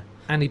there.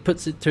 And he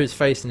puts it to his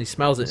face, and he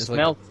smells it.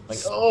 Smells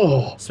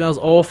smells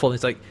awful.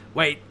 He's like,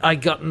 wait, I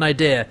got an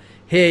idea.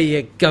 Here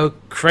you go,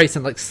 Crace,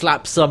 and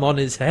slaps some on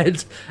his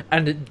head.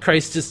 And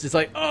Crace just is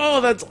like,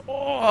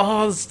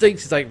 it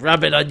stinks. He's like,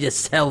 rub it on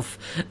yourself.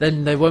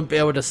 Then they won't be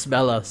able to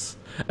smell us.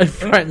 And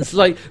Crichton's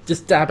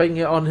just dabbing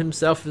it on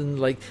himself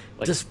and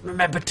just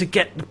remember to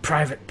get the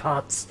private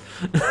parts.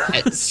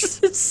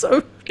 It's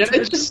so... Can I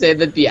just say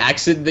that the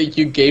accent that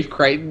you gave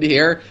Crichton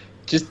here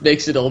just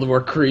makes it all the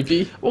more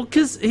creepy? Well,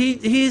 because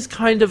he's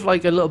kind of a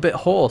little bit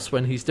hoarse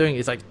when he's doing it.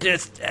 He's like,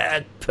 just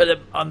put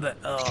him on the...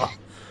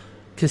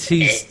 Because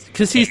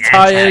he's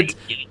tired.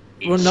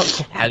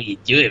 How you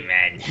do it,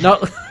 man?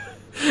 Not...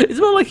 It's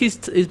more like he's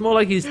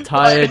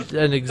tired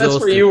and exhausted. That's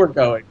where you were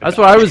going. That's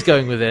where I was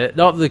going with it,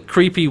 not the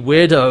creepy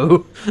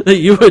weirdo that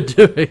you were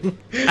doing.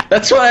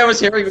 That's what I was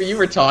hearing when you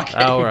were talking.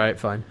 All right,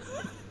 fine.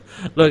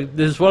 Look,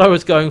 there's what I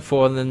was going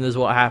for, and then there's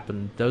what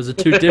happened. Those are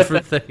two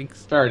different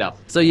things. Fair enough.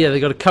 So yeah, they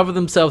got to cover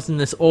themselves in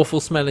this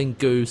awful-smelling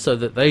goo so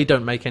that they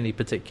don't make any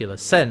particular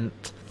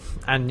scent,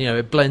 and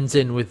it blends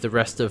in with the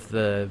rest of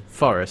the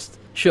forest.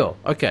 Sure,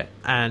 okay,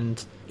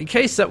 and in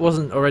case that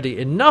wasn't already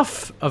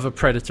enough of a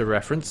Predator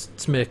reference,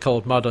 smear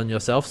cold mud on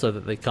yourself so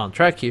that they can't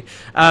track you.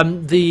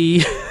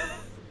 The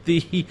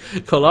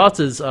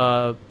Collatas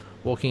are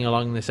walking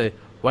along and they say,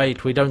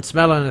 wait, we don't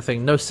smell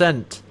anything, no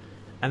scent.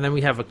 And then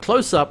we have a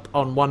close-up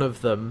on one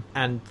of them,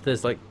 and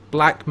there's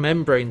black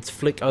membranes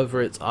flick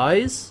over its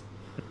eyes,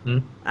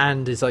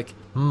 and it's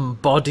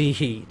body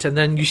heat. And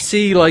then you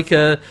see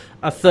a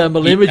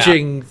thermal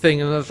imaging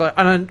thing, and I was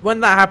and when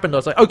that happened, I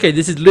was like, okay,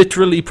 this is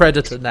literally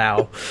Predator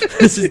now.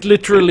 This is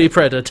literally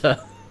Predator.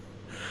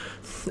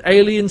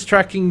 Aliens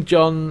tracking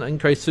John and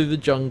Crace through the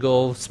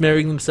jungle,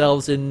 smearing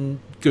themselves in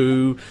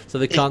goo so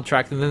they can't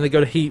track them. Then they go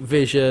to heat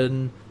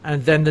vision,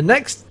 and then the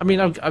next...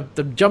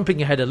 I'm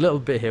jumping ahead a little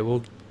bit here.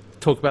 We'll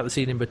talk about the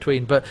scene in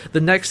between, but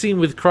the next scene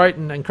with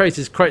Crichton and Crace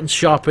is Crichton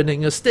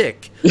sharpening a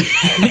stick.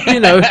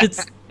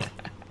 It's...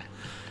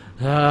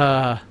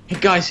 Hey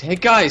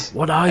guys!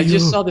 What are I you?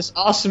 just saw this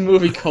awesome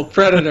movie called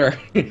Predator.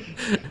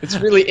 It's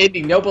really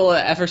indie. Nobody will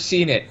ever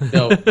seen it.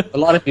 No, a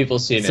lot of people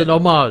seen It's it. an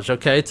homage,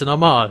 okay? It's an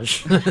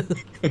homage.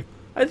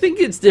 I think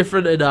it's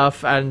different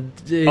enough, and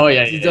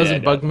it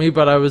doesn't bug me.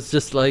 But I was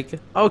just like,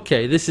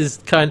 okay, this is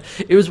kind.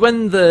 It was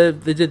when they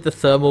did the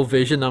thermal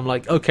vision. I'm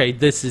like, okay,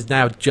 this is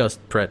now just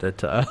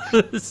Predator.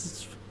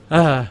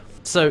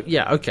 So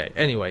yeah, okay.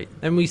 Anyway,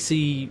 then we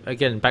see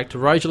again back to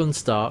Rigel and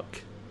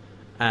Stark,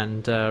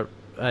 and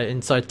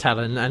inside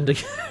Talon, and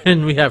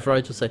again we have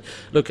Rigel say,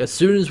 "Look, as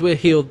soon as we're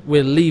healed,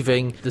 we're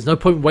leaving. There's no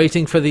point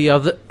waiting for the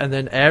other." And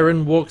then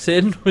Aaron walks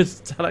in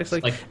with Talak's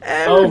like,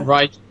 "Oh,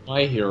 right,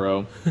 my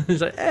hero."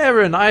 He's like,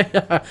 "Aaron,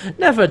 I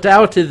never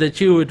doubted that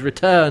you would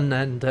return."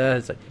 And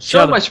it's like,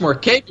 so much more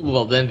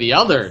capable than the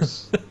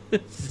others.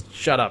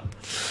 Shut up.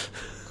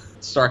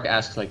 Stark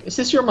asks, like, "Is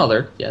this your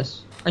mother?"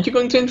 "Yes." "Aren't you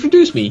going to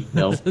introduce me?"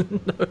 "No."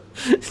 No.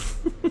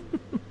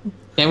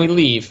 "Can we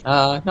leave?"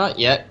 Not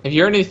yet." "Have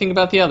you heard anything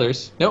about the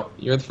others?" "Nope,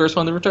 you're the first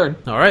one to return."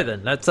 Alright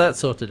then, that's that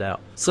sorted out.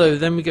 So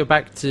then we go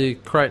back to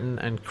Crichton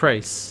and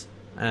Crais,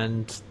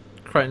 and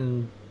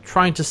Crichton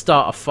trying to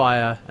start a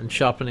fire and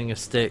sharpening a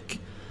stick,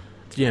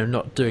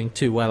 not doing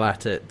too well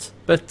at it.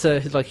 But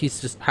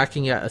he's just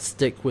hacking at a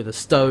stick with a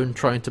stone,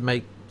 trying to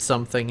make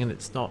something, and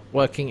it's not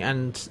working,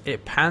 and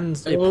it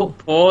pans.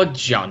 Poor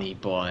Johnny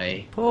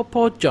boy.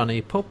 Poor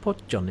Johnny.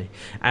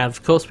 And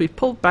of course we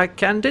pull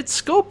back, and it's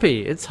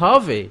Scorpy. It's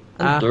Harvey.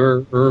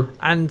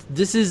 And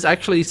this is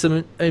actually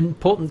some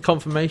important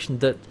confirmation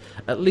that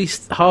at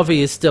least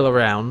Harvey is still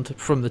around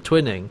from the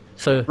twinning.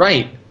 So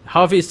right.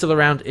 Harvey is still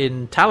around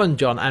in Talon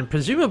John, and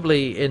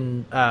presumably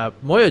in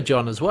Moya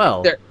John as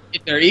well.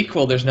 If they're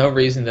equal, there's no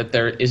reason that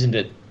there isn't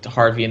a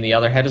Harvey in the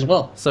other head as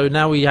well. So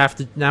now we've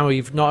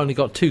not only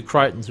got two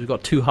Crichtons, we've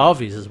got two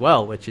Harveys as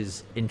well, which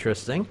is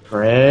interesting.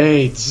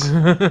 Great.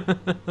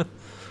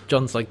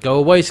 John's like, "Go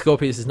away,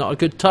 Scorpio, this is not a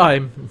good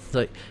time." It's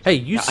like, "Hey,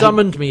 you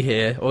summoned me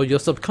here, or your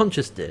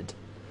subconscious did."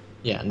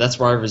 Yeah, and that's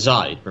where I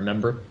reside,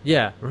 remember?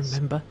 Yeah,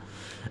 remember?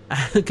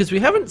 Because we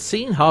haven't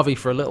seen Harvey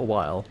for a little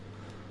while.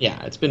 Yeah,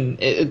 it's been,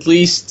 at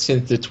least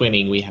since the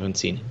twinning, we haven't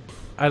seen him.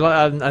 I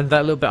like, and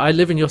that little bit, "I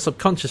live in your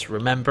subconscious,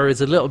 remember," is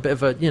a little bit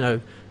of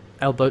a,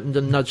 elbow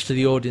and nudge to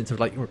the audience of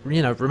like,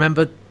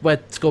 remember where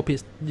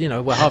Scorpius,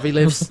 where Harvey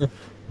lives? I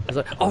was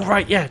like, "Oh,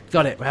 right, yeah,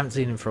 got it. We haven't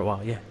seen him for a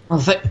while, yeah." Well,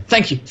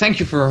 thank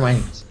you for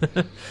reminding us.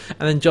 And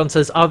then John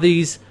says, "Are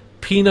these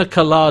pina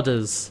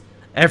coladas?"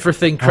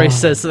 Everything Crais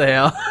says they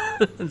are.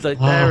 It's like,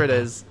 there it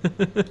is.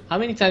 How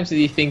many times do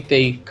you think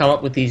they come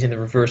up with these in the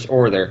reverse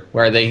order,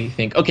 where they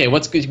think, okay,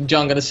 what's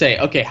John going to say?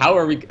 Okay,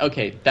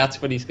 okay,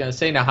 that's what he's going to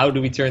say. Now, how do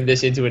we turn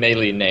this into an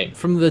alien name?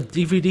 From the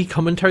DVD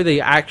commentary,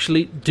 they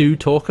actually do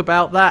talk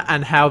about that,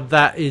 and how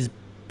that is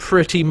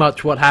pretty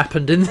much what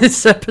happened in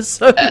this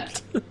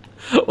episode.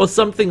 Or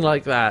something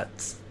like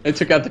that. They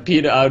took out the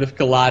pina out of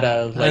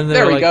colada. And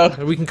there we go.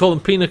 We can call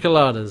them pina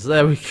coladas.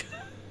 There we go.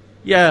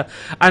 Yeah,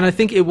 and I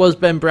think it was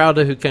Ben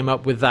Browder who came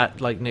up with that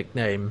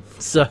nickname.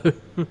 So,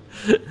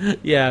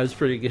 yeah, it was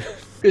pretty good.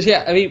 Because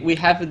we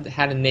haven't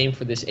had a name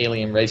for this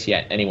alien race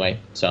yet, anyway.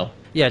 So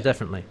yeah,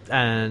 definitely.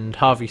 And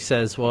Harvey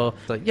says, "Well,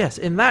 yes,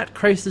 in that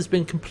Crais has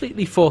been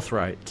completely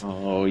forthright."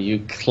 Oh, you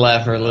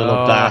clever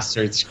little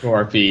bastard,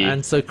 Scorpy.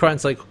 And so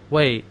Crichton's like,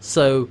 "Wait,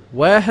 so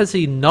where has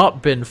he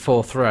not been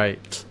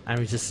forthright?" And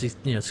we just see,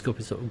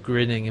 Scorpy sort of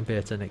grinning a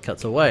bit, and it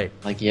cuts away.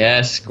 Like,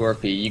 yes,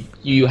 Scorpy,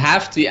 you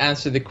have to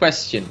answer the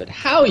question, but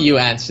how you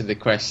answer the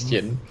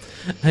question?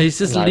 And he's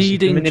just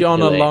leading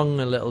John along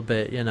a little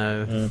bit,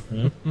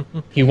 Mm-hmm.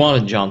 He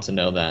wanted John to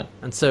know that.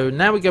 And so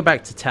now we go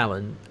back to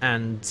Talon,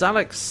 and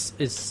Xalax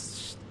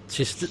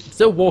she's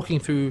still walking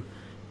through.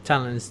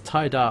 Talon is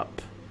tied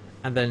up,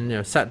 and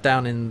then sat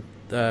down in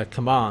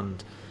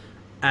command,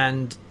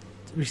 and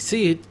we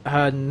see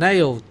her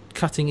nail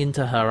cutting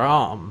into her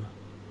arm.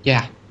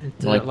 Yeah.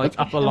 Like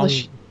up along, is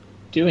she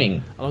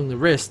doing along the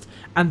wrist,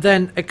 and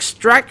then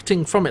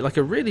extracting from it like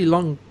a really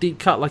long, deep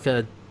cut, like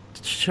a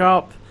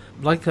sharp,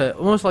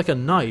 almost like a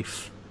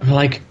knife.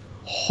 Like,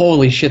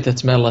 holy shit,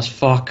 that's metal as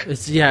fuck.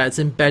 It's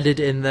embedded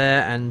in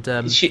there,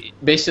 and she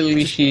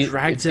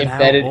drags it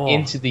embedded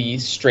into the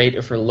straight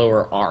of her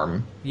lower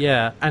arm.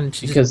 Yeah, and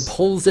she just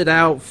pulls it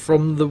out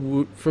from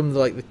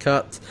the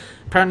cut.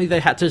 Apparently, they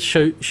had to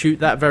shoot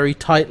that very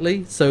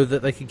tightly so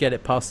that they could get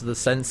it past the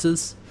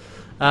sensors.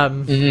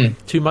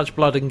 Too much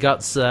blood and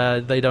guts,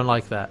 they don't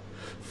like that.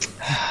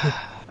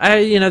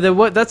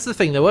 That's the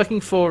thing. They're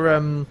working for,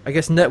 I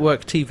guess,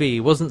 network TV. It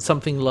wasn't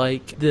something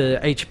like the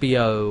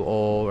HBO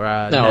or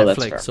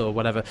Netflix or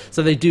whatever.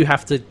 So they do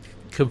have to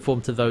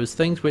conform to those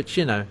things, which,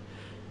 is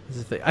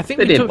the thing. I think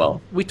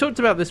we talked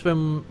about this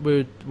when we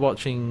were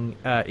watching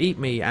Eat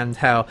Me, and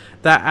how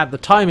that at the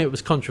time it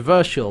was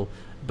controversial.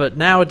 But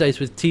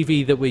nowadays with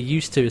TV that we're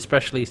used to,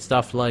 especially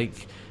stuff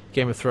like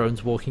Game of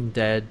Thrones, Walking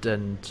Dead,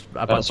 and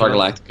Battlestar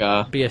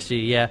Galactica,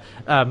 BSG,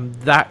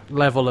 that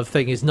level of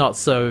thing is not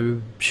so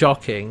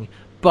shocking.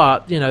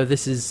 But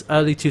this is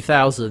early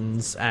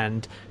 2000s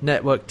and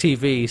network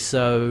TV,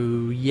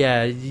 so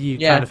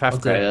kind of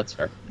have to. That's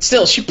fair.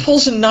 Still, she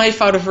pulls a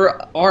knife out of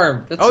her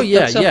arm.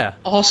 That's an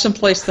awesome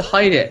place to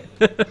hide it.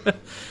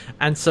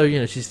 And so,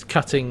 she's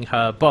cutting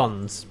her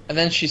bonds. And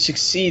then she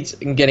succeeds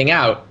in getting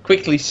out,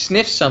 quickly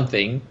sniffs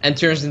something, and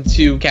turns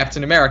into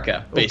Captain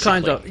America, basically.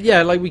 Well, kind of.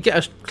 Yeah, like we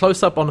get a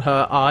close-up on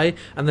her eye,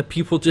 and the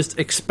pupil just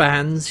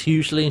expands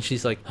hugely, and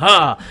she's like,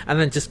 ha! And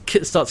then just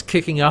starts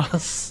kicking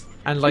ass.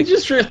 And I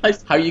just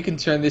realized how you can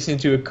turn this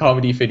into a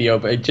comedy video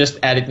by just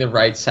adding the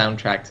right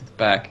soundtrack to the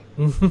back.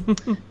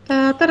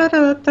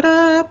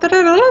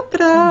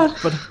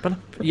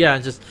 Yeah,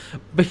 just...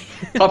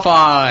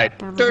 Popeye!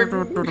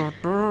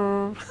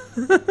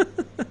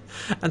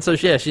 And so,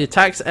 she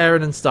attacks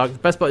Aaron and Stark. The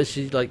best part is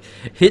she,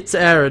 hits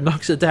Aaron,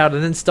 knocks her down,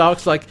 and then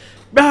Stark's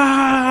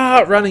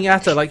running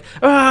at her,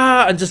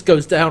 and just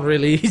goes down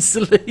really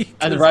easily.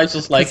 And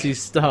Rigel's like...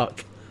 he's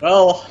stuck.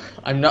 Well,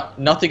 I'm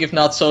nothing if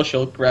not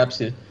social,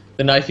 grabs it.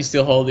 The knife he's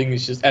still holding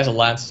is just, as a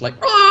lance, like,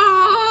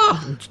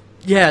 ah!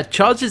 Yeah,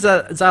 charges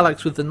at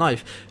Xalax with the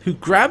knife, who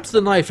grabs the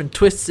knife and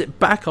twists it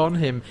back on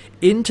him,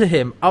 into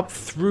him, up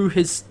through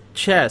his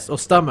chest, or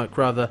stomach,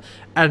 rather,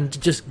 and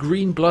just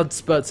green blood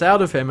spurts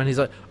out of him, and he's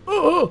like,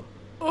 oh,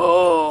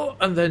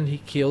 and then he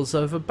keels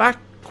over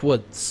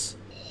backwards.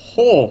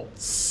 Oh.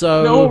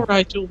 So... No,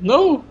 Rigel,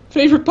 no!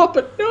 Favorite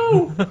puppet,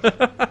 no!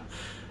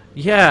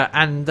 Yeah,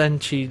 and then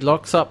she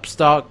locks up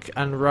Stark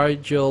and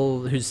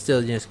Rigel, who's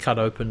still cut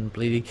open,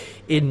 bleeding,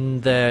 in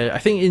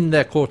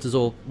their quarters,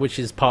 which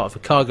is part of a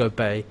cargo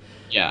bay.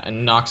 Yeah,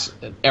 and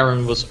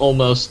Aaron was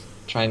almost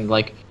trying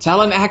to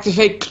Talon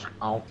activate.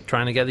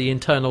 Trying to get the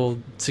internal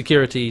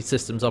security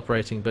systems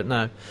operating, but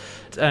no.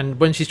 And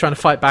when she's trying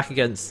to fight back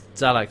against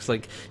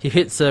Xalax, he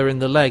hits her in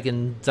the leg,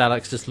 and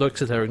Xalax just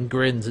looks at her and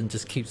grins and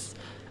just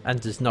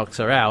knocks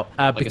her out.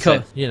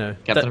 Because,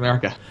 Captain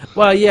America.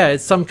 Well, yeah,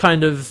 it's some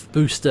kind of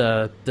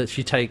booster that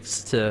she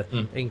takes to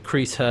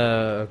increase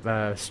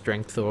her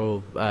strength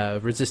or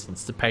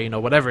resistance to pain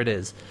or whatever it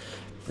is.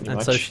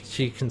 So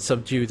she can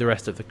subdue the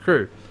rest of the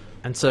crew.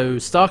 And so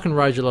Stark and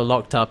Rigel are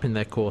locked up in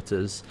their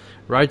quarters.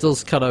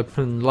 Rigel's cut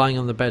open, lying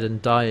on the bed and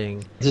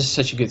dying. This is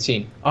such a good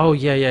scene. Oh,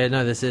 yeah,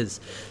 no, this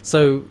is.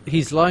 So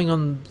he's lying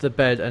on the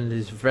bed and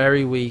is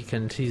very weak,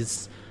 and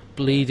he's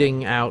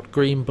bleeding out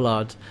green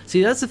blood.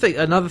 See, that's the thing.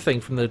 Another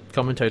thing from the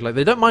commentary,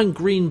 they don't mind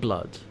green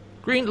blood.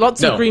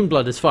 Lots of green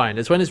blood is fine.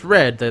 It's when it's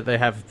red that they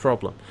have a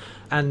problem.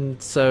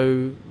 And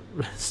so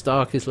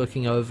Stark is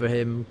looking over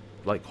him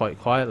quite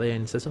quietly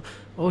and says,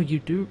 "Oh,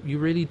 you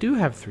really do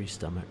have 3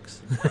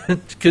 stomachs,"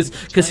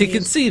 because he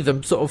can see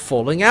them sort of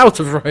falling out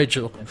of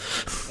Rigel.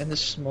 And the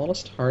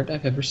smallest heart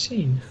I've ever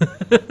seen.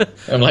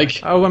 I'm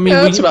like, oh, I mean,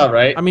 that's about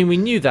right. I mean, we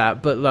knew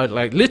that, but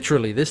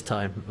literally this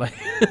time,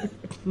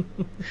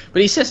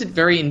 But he says it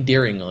very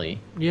endearingly.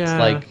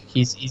 Yeah,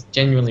 it's he's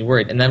genuinely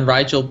worried. And then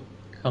Rigel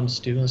comes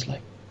to and is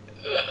like,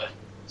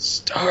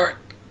 Stark,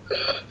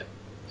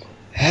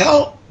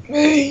 help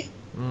me.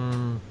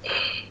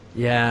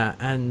 Yeah,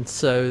 and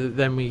so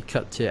then we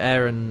cut to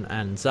Aaron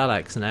and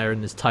Xalax, and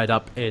Aaron is tied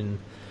up in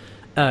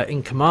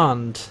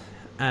command,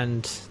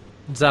 and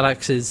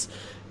Xalax is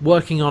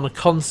working on a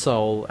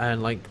console,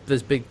 and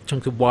there's big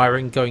chunks of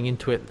wiring going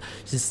into it.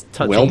 She's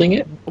welding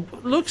it.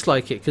 Looks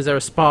like it, because there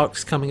are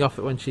sparks coming off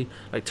it when she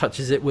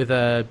touches it with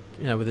a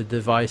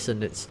device,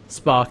 and it's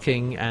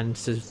sparking. And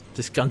so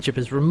this gunship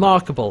is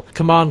remarkable.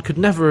 Command could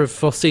never have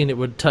foreseen it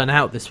would turn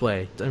out this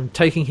way. And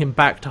taking him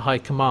back to high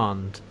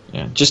command.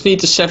 Yeah, just need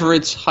to sever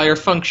its higher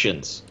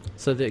functions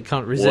so that it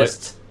can't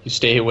resist. What? You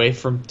stay away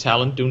from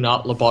Talon. Do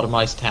not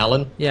lobotomize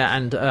Talon. Yeah,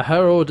 and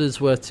her orders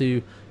were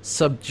to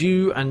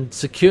subdue and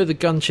secure the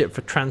gunship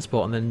for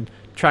transport, and then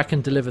track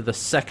and deliver the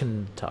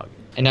second target.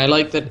 And I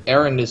like that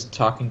Aaron is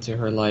talking to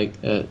her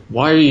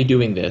why are you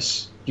doing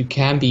this? You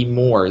can be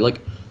more.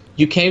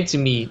 You came to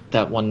me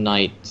that one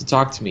night to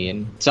talk to me,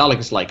 and Xalax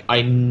is like,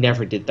 I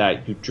never did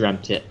that, you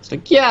dreamt it.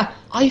 It's yeah,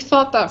 I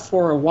thought that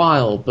for a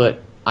while,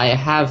 but I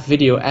have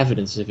video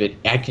evidence of it.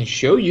 I can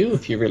show you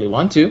if you really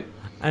want to.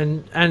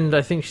 And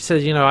I think she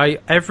says,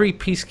 every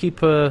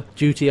peacekeeper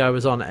duty I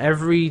was on,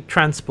 every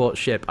transport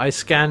ship, I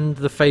scanned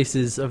the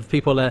faces of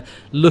people there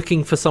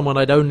looking for someone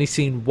I'd only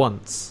seen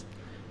once.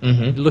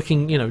 Mm-hmm.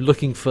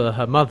 Looking for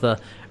her mother.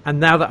 And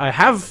now that I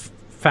have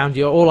found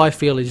you, all I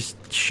feel is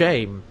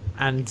shame.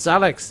 And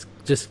Xalax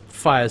just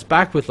fires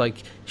back with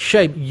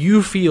shame.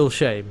 You feel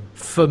shame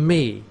for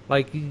me,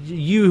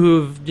 you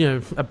who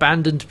have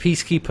abandoned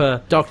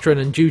peacekeeper doctrine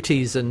and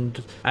duties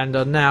and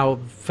are now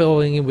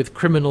filling in with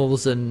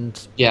criminals,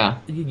 and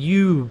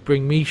you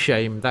bring me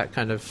shame. That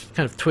kind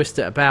of twist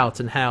it about,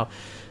 and how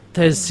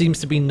there seems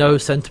to be no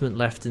sentiment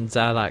left in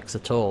Xalax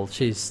at all.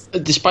 She's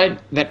despite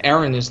that,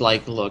 Aaron is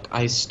look,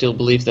 I still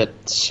believe that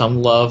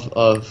some love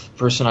of the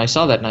person I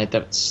saw that night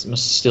that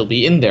must still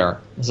be in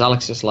there.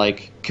 Xalax is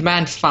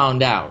Command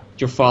found out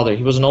your father.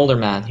 He was an older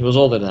man. He was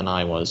older than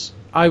I was.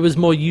 I was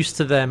more used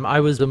to them. I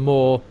was a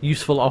more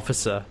useful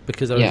officer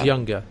because I was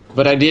younger.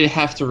 But I did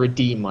have to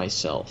redeem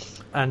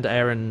myself. And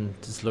Aaron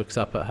just looks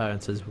up at her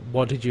and says,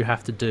 what did you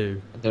have to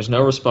do? There's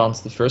no response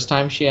the first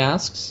time she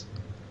asks.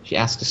 She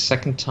asks a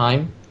second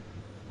time.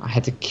 I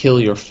had to kill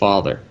your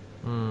father.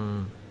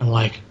 I'm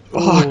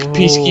fuck,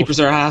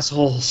 peacekeepers are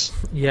assholes.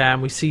 Yeah,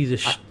 and we see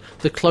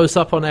the close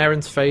up on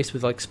Erin's face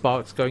with like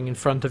sparks going in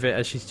front of it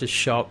as she's just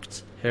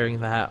shocked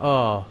hearing that.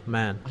 Oh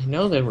man. I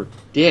know they were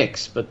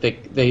dicks, but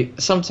they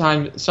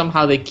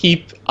somehow they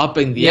keep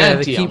upping the Yeah,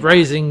 ante. they keep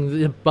raising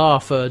the bar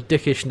for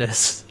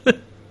dickishness.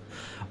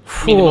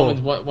 I mean, the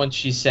moment once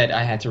she said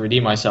I had to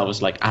redeem myself,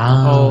 was like,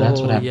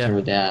 that's what happened to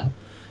her dad.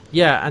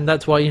 Yeah, and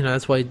that's why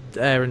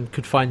Eren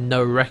could find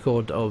no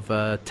record of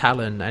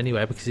Talon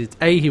anyway, because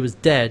he was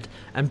dead,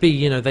 and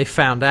B, they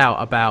found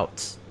out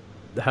about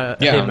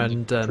him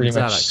and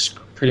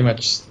pretty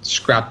much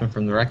scrapped him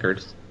from the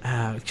record.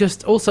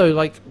 Just also,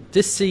 like,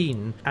 this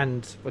scene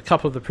and a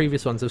couple of the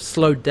previous ones have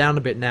slowed down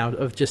a bit now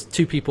of just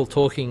two people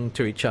talking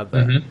to each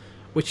other,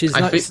 which is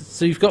nice.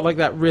 So you've got like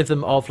that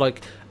rhythm of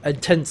like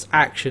intense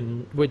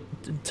action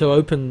to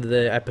open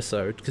the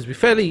episode, because we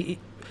fairly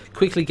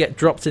quickly get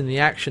dropped in the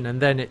action,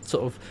 and then it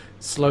sort of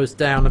slows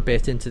down a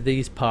bit into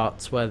these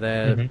parts where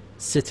they're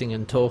sitting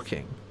and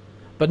talking,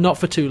 but not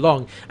for too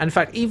long. And in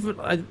fact, even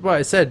what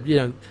I said,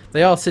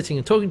 they are sitting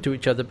and talking to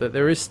each other, but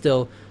there is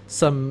still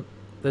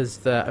there's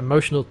the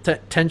emotional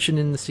tension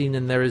in the scene,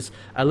 and there is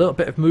a little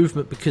bit of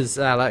movement because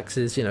Alex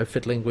is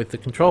fiddling with the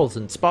controls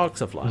and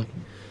sparks are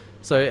flying.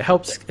 So it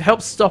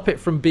helps stop it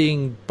from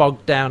being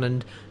bogged down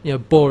and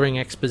boring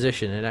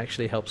exposition. It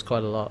actually helps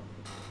quite a lot.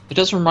 It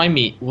does remind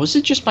me, was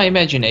it just my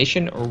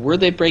imagination, or were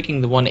they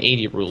breaking the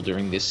 180 rule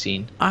during this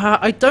scene?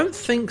 I don't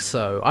think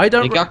so. They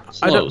got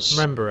close. I don't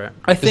remember it.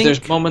 I think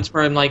there's moments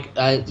where I'm like,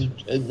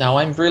 now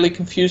I'm really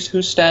confused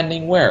who's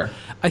standing where.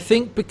 I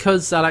think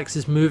because Alex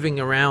is moving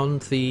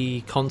around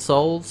the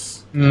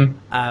consoles,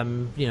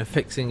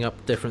 fixing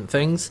up different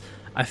things.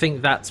 I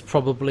think that's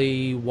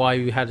probably why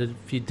we had a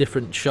few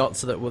different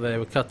shots that they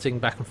were cutting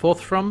back and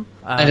forth from.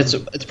 And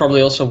it's probably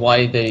also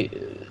why the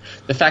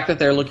fact that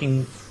they're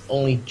looking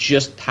only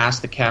just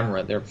past the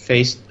camera, their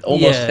face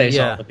almost face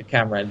off with the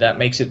camera, that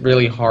makes it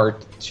really hard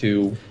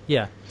to...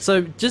 Yeah,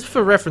 so just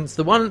for reference,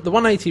 the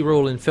 180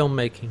 rule in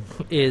filmmaking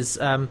is,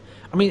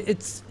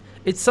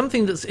 it's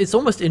something it's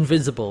almost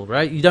invisible,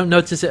 right? You don't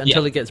notice it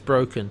until it gets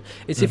broken.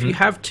 It's if you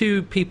have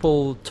two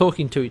people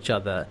talking to each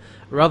other,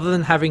 rather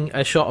than having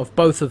a shot of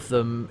both of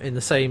them in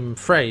the same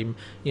frame,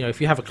 if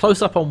you have a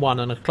close-up on one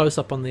and a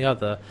close-up on the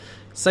other,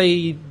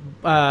 say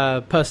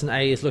person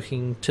A is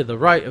looking to the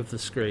right of the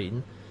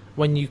screen,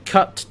 when you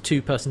cut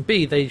to person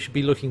B, they should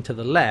be looking to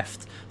the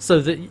left,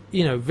 so that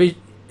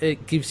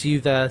it gives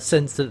you the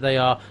sense that they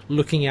are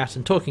looking at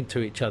and talking to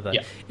each other.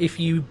 Yeah.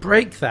 If you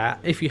break that,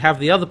 if you have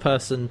the other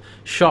person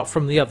shot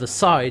from the other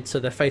side, so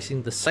they're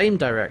facing the same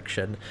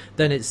direction,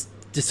 then it's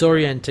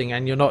disorienting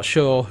and you're not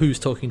sure who's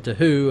talking to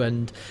who.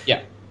 And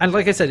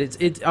like I said,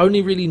 it's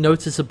only really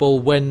noticeable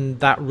when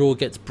that rule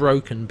gets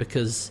broken,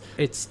 because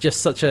it's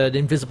just such an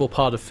invisible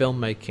part of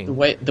filmmaking.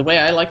 The way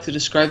I like to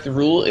describe the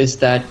rule is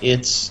that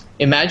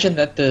imagine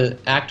that the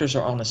actors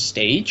are on a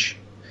stage,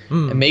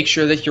 and make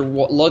sure that you're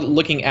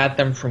looking at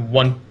them from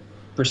one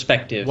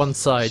perspective, one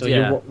side. So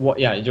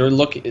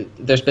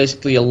there's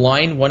basically a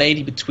line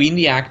 180 between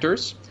the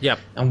actors. Yep.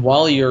 And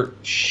while you're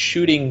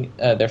shooting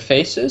their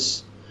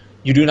faces,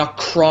 you do not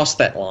cross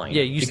that line.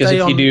 Yeah, you stay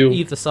on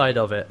either side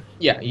of it.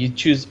 Yeah, you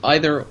choose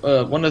either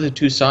one of the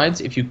two sides.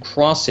 If you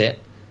cross it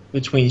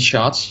between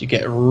shots, you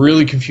get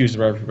really confused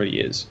where everybody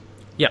is.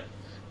 Yeah.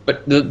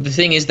 But the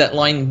thing is that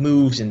line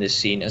moves in this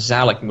scene as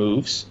Zalek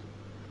moves.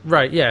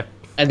 Right, yeah.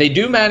 And they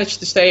do manage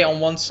to stay on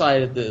one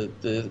side of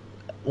the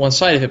one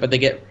side of it, but they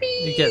get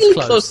really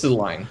close to the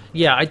line.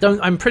 Yeah,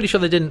 I'm pretty sure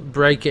they didn't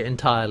break it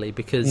entirely,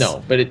 because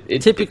but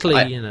it typically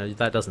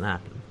that doesn't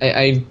happen.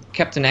 I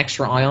kept an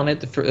extra eye on it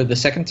the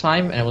second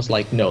time, and I was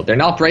like, no, they're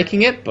not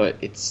breaking it, but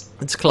it's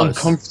close,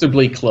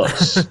 uncomfortably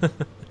close.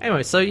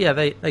 Anyway, so yeah,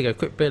 they go.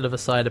 Quick bit of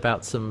aside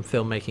about some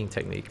filmmaking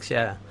techniques.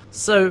 Yeah.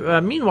 So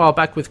meanwhile,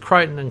 back with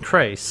Crichton and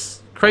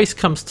Crais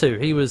comes to.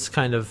 He was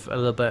kind of a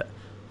little bit.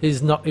 He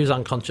was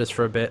unconscious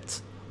for a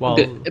bit.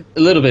 A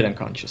little bit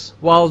unconscious.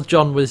 While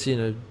John was,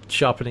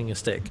 sharpening a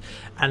stick.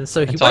 And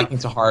so he talking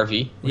to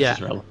Harvey, which is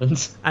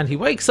relevant. And he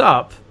wakes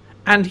up,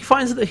 and he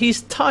finds that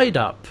he's tied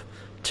up.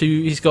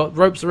 He's got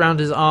ropes around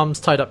his arms,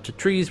 tied up to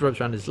trees,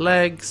 ropes around his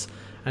legs.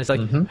 And he's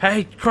like,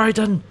 hey,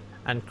 Crichton!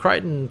 And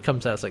Crichton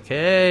comes out, it's like,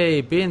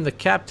 hey, being the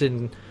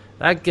captain,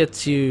 that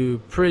gets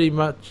you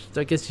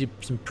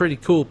some pretty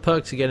cool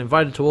perks. You get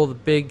invited to all the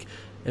big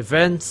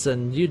events,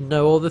 and you'd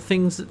know all the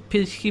things that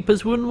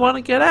peacekeepers wouldn't want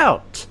to get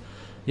out.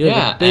 You're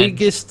the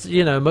biggest,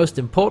 most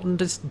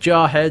importantest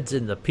jarheads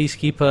in the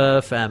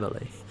Peacekeeper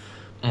family.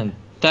 And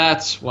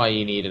that's why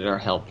you needed our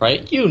help,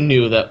 right? You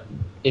knew that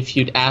if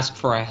you'd ask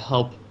for our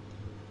help,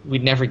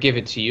 we'd never give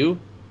it to you,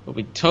 but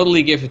we'd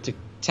totally give it to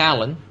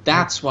Talon.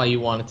 That's why you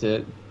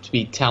wanted to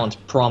be Talon's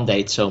prom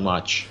date so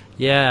much.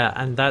 Yeah,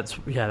 and that's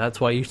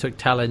why you took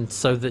Talon,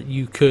 so that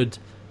you could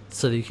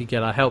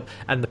get our help.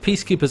 And the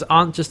Peacekeepers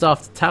aren't just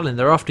after Talon,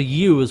 they're after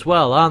you as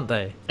well, aren't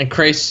they? And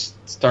Crais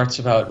starts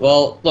about,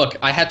 well, look,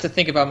 I had to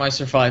think about my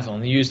survival,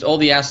 and I used all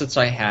the assets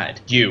I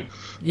had. You.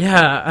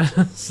 Yeah,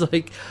 it's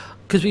like,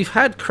 because we've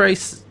had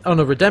Crais on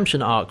a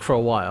redemption arc for a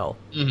while,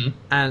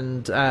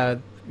 and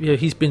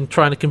he's been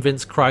trying to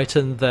convince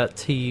Crichton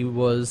that he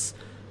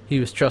he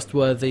was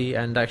trustworthy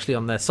and actually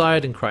on their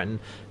side, and Crichton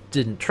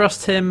didn't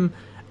trust him.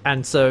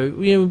 And so,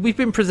 we've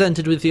been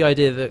presented with the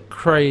idea that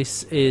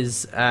Crais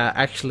is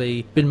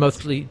actually been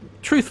mostly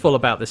truthful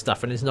about this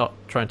stuff and is not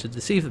trying to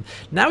deceive them.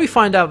 Now we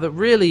find out that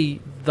really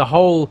the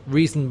whole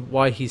reason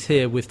why he's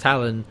here with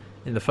Talon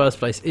in the first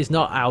place is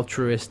not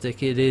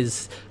altruistic. It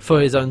is for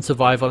his own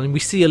survival. And we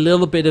see a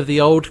little bit of the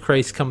old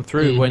Crais come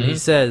through when he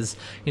says,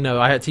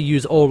 I had to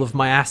use all of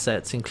my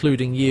assets,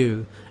 including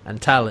you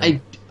and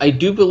Talon. I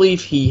do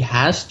believe he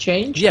has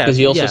changed, because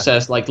he also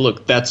says,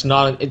 look, it's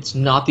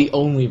not the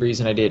only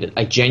reason I did it.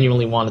 I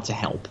genuinely wanted to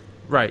help.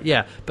 Right,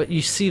 yeah, but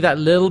you see that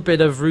little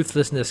bit of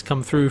ruthlessness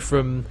come through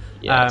from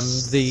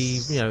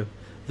the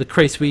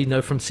Crais we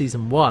know from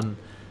season 1.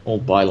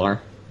 Old Bylar.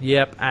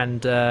 Yep,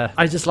 and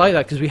I just like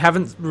that because we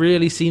haven't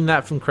really seen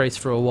that from Crais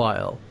for a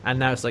while, and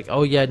now it's like,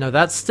 oh yeah, no,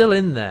 that's still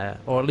in there,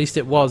 or at least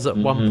it was at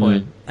one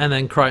point. And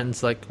then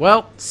Crichton's like,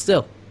 well,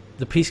 still,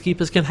 the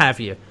Peacekeepers can have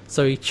you.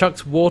 So he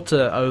chucks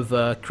water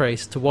over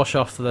Crais to wash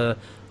off the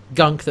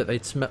gunk that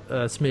they'd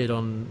smeared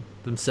on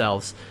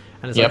themselves,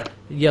 and it's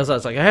he yells out,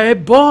 it's like, hey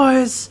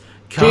boys,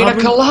 Pina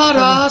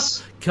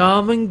coladas!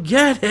 Come and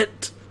get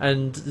it!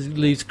 And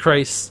leaves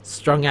Crais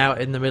strung out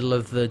in the middle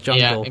of the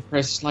jungle. Yeah, and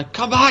Crais is like,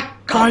 come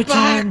back! Come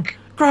back!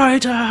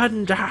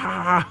 Crichton!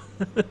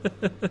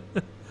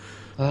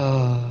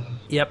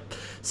 Yep.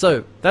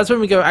 So that's when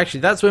we go back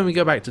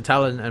to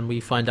Talon and we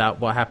find out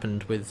what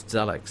happened with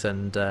Xalax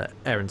and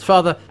Aaron's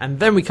father, and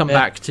then we come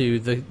back to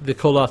the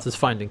Collatas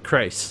finding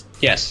Crais.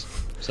 Yes.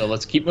 So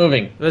let's keep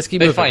moving.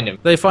 They find him.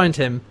 They find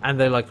him, and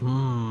they're like,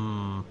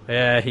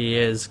 yeah, he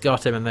is.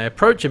 Got him. And they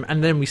approach him,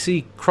 and then we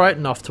see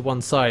Crichton off to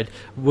one side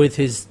with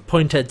his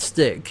pointed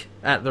stick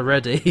at the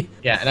ready.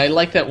 Yeah, and I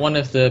like that one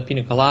of the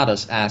Pina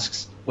Coladas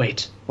asks,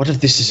 wait, what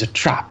if this is a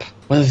trap?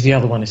 What if the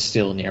other one is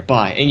still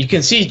nearby? And you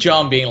can see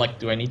John being like,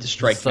 do I need to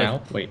strike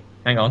now? Wait,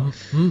 hang on.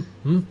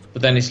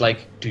 But then he's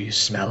like, do you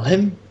smell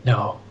him?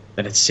 No,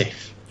 then it's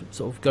safe.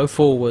 Sort of go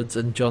forwards,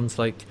 and John's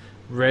like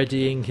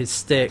readying his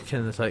stick,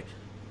 and it's like,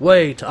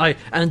 wait,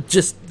 and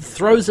just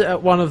throws it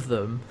at one of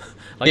them.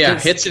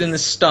 Hits it in the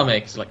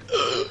stomach. It's like,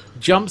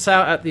 jumps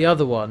out at the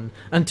other one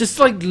and just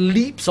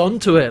leaps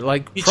onto it,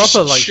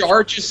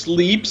 charges,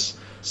 leaps,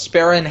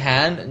 spear in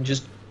hand, and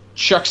just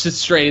chucks it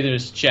straight into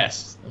his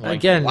chest.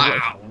 Again,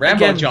 wow,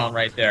 Rambo John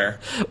right there.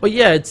 Well,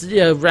 yeah, it's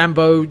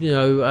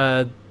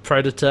Rambo,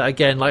 Predator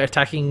again,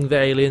 attacking the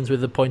aliens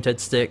with a pointed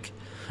stick.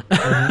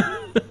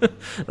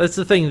 That's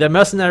the thing. Their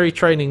mercenary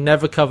training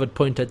never covered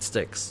pointed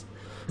sticks.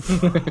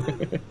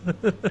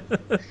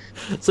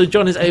 So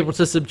John is able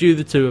to subdue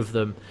the two of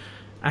them,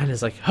 and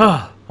is like,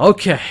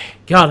 okay,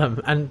 got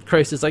him. And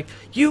Crais is like,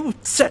 you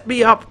set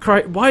me up,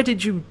 why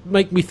did you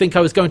make me think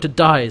I was going to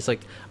die? It's like,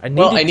 I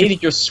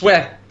needed your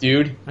sweat,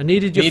 dude. I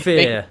needed your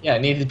fear. I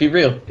needed to be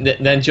real.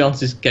 Then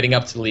John's just getting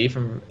up to leave,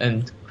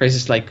 and Crais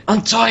is like,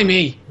 untie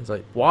me. He's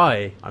like,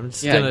 why? I'm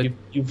just gonna...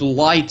 You've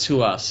lied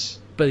to us.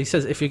 But he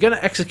says, if you're going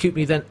to execute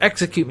me, then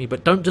execute me,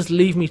 but don't just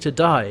leave me to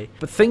die.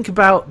 But think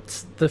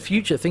about the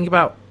future. Think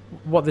about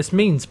what this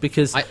means,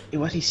 because...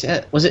 what he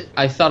said was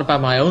I thought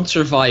about my own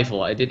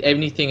survival. I did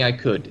everything I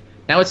could.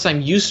 Now it's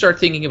time you start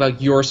thinking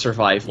about your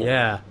survival.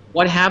 Yeah.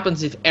 What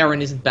happens if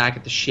Aaron isn't back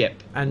at the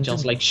ship? And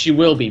John's like, she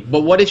will be.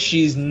 But what if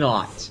she's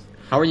not?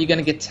 How are you going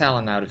to get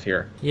Talon out of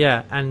here?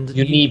 Yeah, and...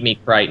 You need me,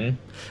 Crichton.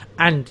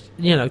 And,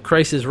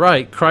 Crais is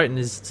right. Crichton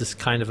is just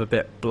kind of a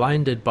bit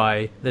blinded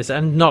by this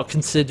and not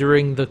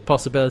considering the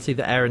possibility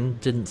that Aaron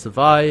didn't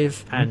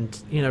survive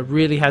and,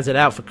 really has it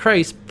out for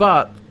Crais,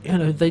 but,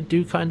 they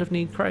do kind of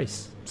need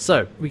Crais.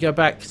 So, we go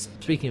back,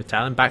 speaking of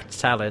Talon, back to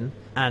Talon,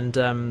 and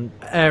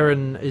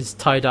Aaron is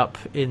tied up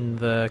in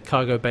the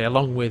cargo bay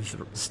along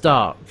with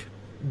Stark.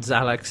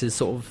 Xalax is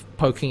sort of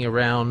poking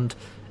around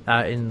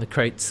in the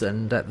crates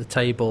and at the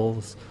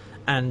tables.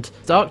 And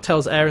Stark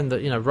tells Aaron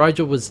that,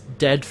 Rygel was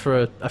dead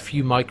for a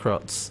few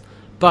microts,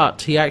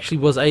 but he actually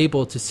was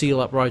able to seal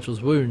up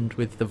Rygel's wound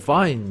with the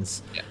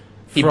vines. Yeah.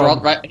 He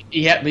brought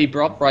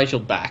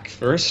Rygel back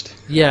first.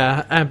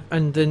 Yeah,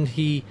 and then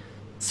he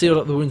sealed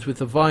up the wounds with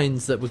the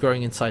vines that were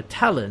growing inside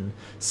Talon,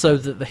 so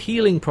that the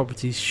healing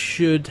properties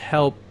should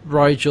help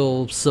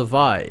Rygel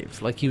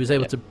survive. He was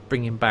able to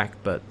bring him back,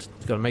 but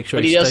you've got to make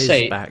sure he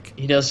stays back.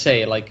 He does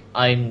say,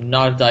 I'm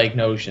not a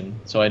diagnosian,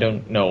 so I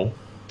don't know.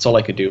 That's all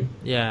I could do.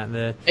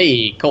 Yeah.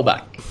 Hey, call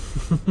back.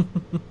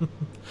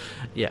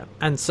 Yeah,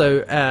 and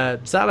so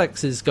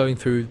Xalax is going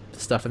through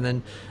stuff, and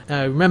then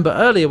remember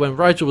earlier when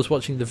Rygel was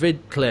watching the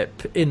vid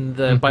clip in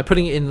the by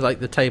putting it in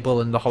the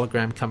table and the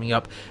hologram coming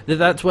up,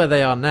 that's where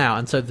they are now,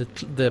 and so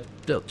the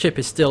chip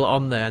is still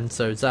on there, and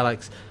so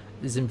Xalax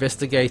is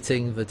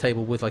investigating the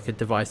table with a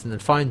device and then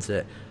finds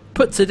it,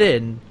 puts it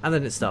in, and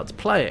then it starts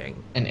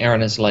playing. And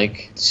Aaron is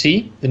like,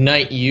 see, the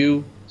night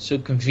you so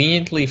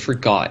conveniently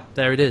forgot.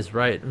 There it is,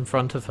 right in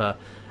front of her,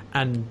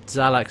 and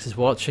Xalax is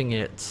watching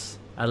it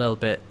a little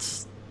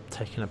bit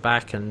taken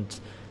aback, and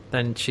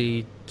then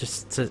she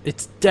just says,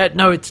 it's dead,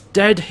 no, it's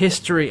dead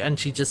history, and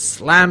she just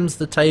slams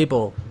the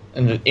table.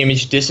 And the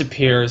image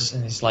disappears,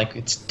 and it's like,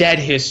 it's dead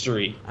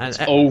history. It's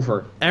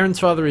over. Aaron's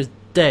father is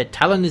dead.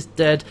 Talon is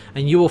dead,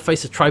 and you will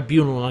face a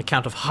tribunal on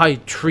account of high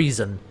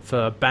treason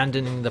for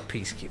abandoning the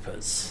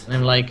peacekeepers.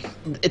 And like,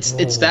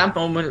 it's that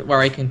moment where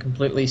I can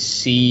completely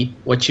see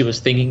what she was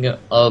thinking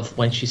of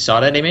when she saw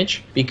that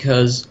image,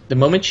 because the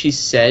moment she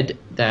said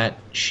that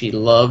she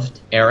loved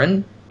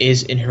Eren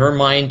is in her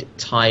mind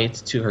tied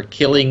to her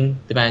killing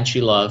the man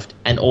she loved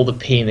and all the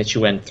pain that she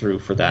went through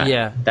for that.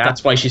 Yeah.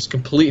 That's why she's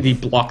completely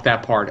blocked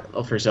that part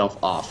of herself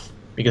off,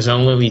 because it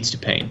only leads to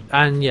pain.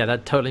 And yeah,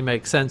 that totally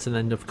makes sense. And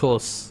then, of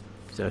course,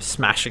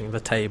 smashing the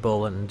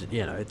table, and,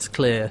 it's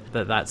clear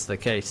that that's the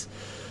case.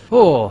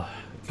 Oh,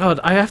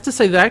 God, I have to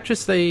say the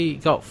actress they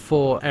got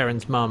for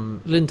Eren's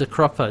mum, Linda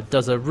Cropper,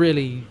 does a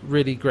really,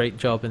 really great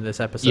job in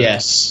this episode.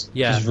 Yes,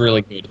 Yeah. She's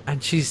really good.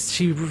 And she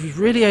was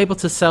really able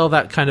to sell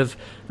that kind of,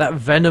 that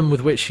venom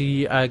with which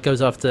she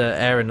goes after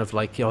Eren of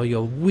like,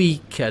 you're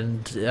weak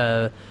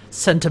and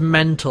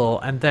sentimental,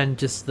 and then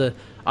just the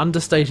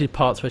understated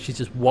parts where she's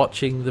just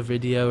watching the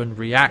video and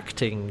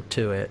reacting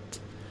to it.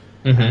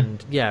 Mm-hmm.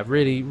 And yeah,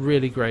 really,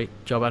 really great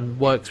job, and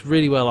works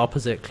really well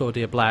opposite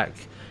Claudia Black,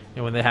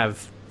 when they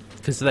have,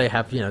 because they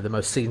have, the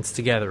most scenes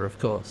together, of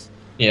course.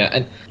 Yeah,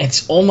 and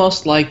it's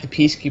almost like the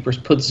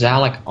Peacekeepers put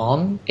Zalak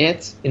on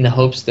it in the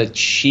hopes that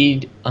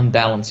she'd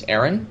unbalance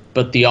Eren,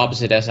 but the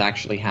opposite is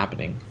actually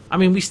happening. I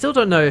mean, we still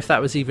don't know if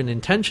that was even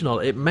intentional.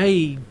 It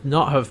may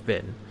not have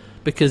been,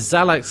 because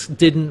Zalax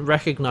didn't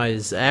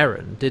recognize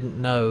Eren,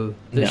 didn't know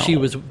that she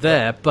was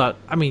there. But,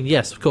 I mean,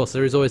 yes, of course,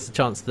 there is always the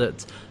chance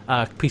that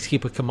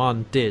Peacekeeper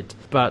Command did.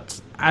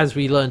 But as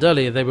we learned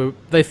earlier,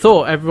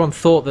 everyone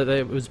thought that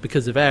it was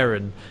because of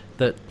Eren,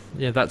 that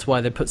that's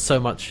why they put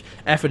so much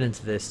effort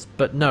into this.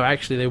 But no,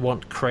 actually, they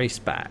want Krace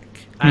back,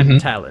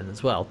 and Talon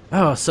as well.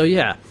 Oh, so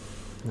yeah.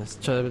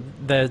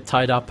 They're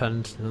tied up,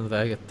 and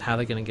how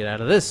they're going to get out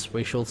of this,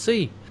 we shall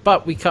see.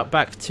 But we cut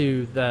back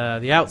to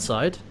the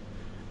outside,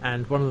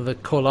 and one of the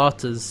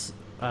colatas,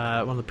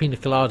 one of the pina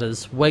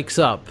coladas, wakes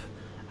up,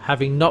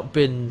 having not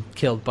been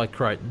killed by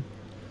Crichton.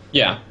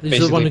 Yeah,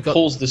 He's the one who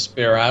pulls the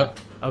spear out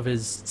of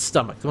his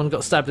stomach. The one who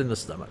got stabbed in the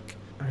stomach.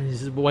 And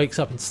he wakes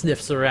up and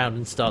sniffs around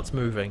and starts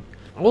moving.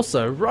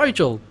 Also,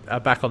 Rigel,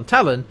 back on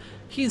Talon,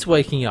 he's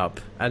waking up,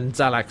 and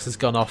Zalax has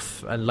gone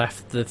off and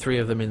left the three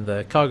of them in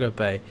the cargo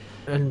bay.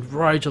 And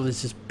Rigel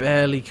is just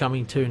barely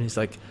coming to, and he's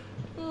like,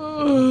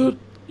 and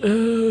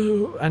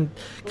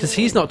because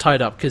he's not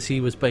tied up, because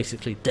he was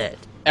basically dead.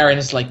 Eren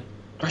is like,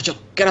 Rigel,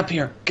 get up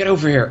here, get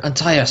over here,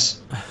 untie us.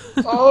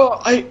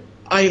 Oh,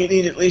 I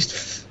need at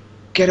least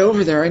get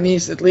over there. I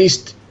need at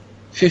least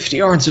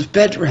 50 hours of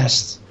bed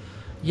rest.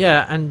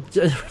 Yeah, and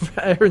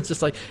Eren's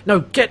just like,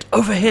 no, get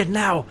over here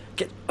now,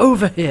 get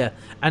over here.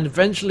 And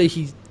eventually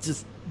he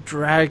just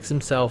drags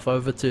himself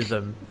over to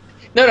them.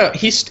 No,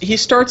 he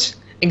starts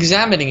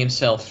examining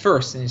himself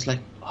first, and he's like,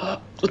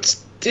 oh,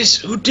 what's this?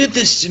 Who did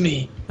this to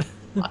me?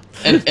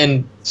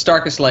 and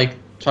Stark is like,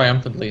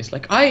 triumphantly, it's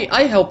like,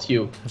 I helped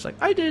you. It's like,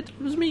 I did,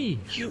 it was me.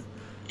 You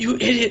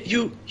idiot,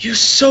 you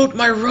sewed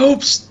my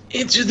ropes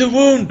into the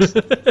wound.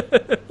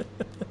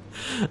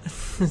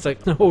 It's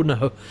like,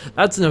 no,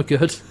 that's no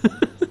good.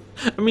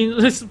 I mean,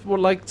 this is what,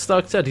 like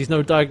Stark said, he's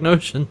no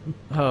Diagnosian.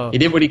 Oh. He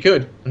did what he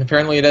could, and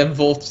apparently it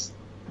involved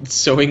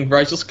sewing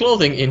Rigel's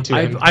clothing into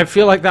him. I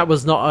feel like that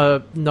was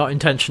not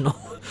intentional.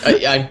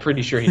 I'm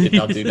pretty sure he did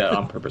not do that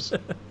on purpose.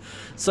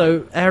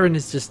 So Eren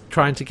is just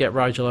trying to get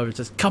Rigel over.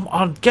 Just, come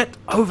on, get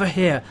over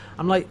here.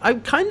 I'm like,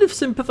 I'm kind of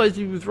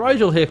sympathizing with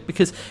Rigel here,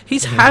 because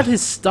he's had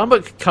his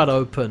stomach cut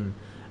open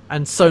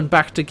and sewn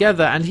back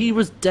together, and he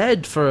was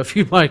dead for a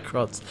few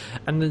microns.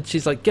 And then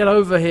she's like, get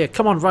over here.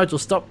 Come on, Rigel,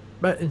 stop.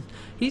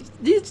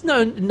 He's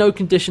no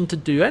condition to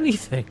do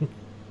anything.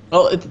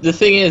 Well, the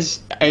thing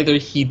is, either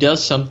he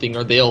does something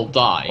or they'll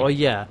die. Oh,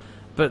 yeah.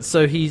 But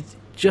so he's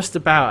just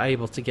about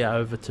able to get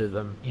over to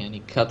them. Yeah, and he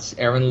cuts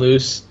Eren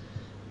loose,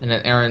 and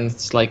then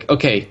Eren's like,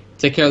 okay,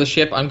 take care of the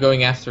ship, I'm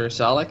going after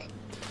Zalak.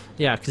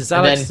 Yeah, because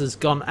Zalax has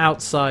gone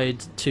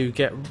outside to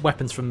get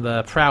weapons from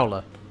the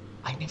Prowler.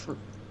 I never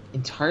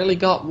entirely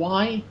got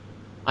why.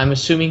 I'm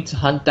assuming to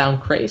hunt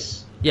down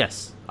Krace.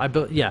 Yes,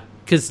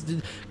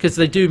 because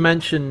they do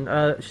mention.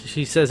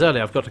 She says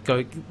earlier, "I've got to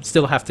go.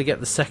 Still have to get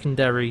the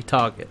secondary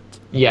target."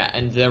 Yeah,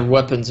 and their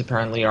weapons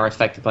apparently are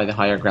affected by the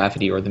higher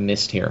gravity or the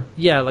mist here.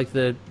 Yeah, like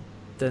the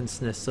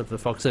denseness of the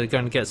fog. So they're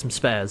going to get some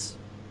spares.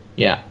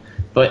 Yeah,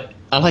 but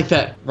I like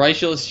that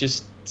Rigel is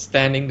just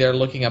standing there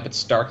looking up at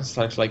Stark, and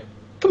Stark's like,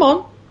 "Come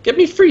on, get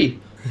me free."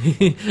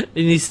 And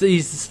he's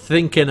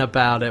thinking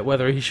about it,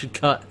 whether he should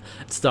cut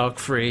Stark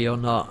free or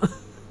not.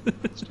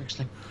 Stark's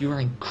like, you are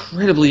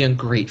incredibly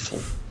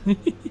ungrateful.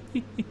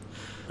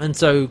 And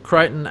so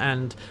Crichton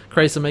and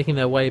Krace are making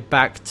their way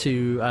back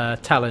to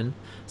Talon.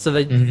 So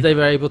they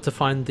were able to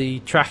find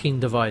the tracking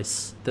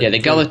device. Yeah, they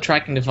got a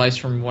tracking device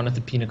from one of the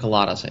Pina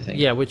Coladas, I think.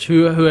 Yeah,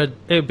 who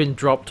had been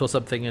dropped or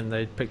something, and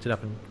they picked it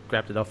up and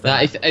grabbed it off there.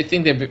 I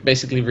think they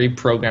basically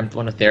reprogrammed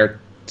one of their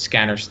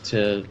scanners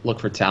to look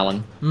for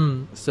Talon.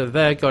 So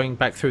they're going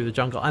back through the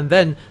jungle, and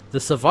then the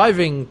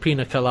surviving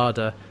Pina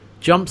Colada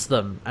jumps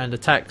them and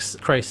attacks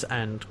Krace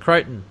and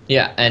Crichton.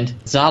 Yeah, and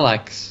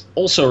Zalax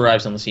also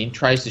arrives on the scene,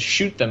 tries to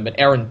shoot them, but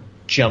Eren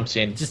jumps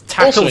in, just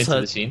tackles also into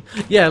her. the scene.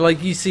 Yeah,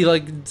 like you see,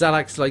 like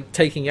Xalax like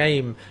taking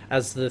aim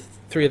as the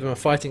three of them are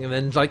fighting, and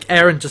then like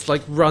Eren just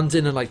like runs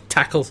in and like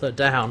tackles her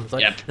down. It's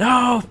like, Yep.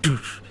 no,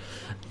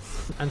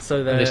 and so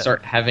And they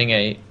start having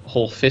a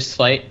whole fist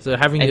fight. so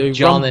having and a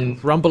John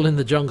and rumble in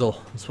the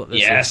jungle. That's what this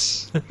is.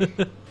 yes,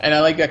 and I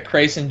like that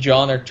Krace and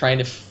John are trying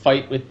to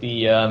fight with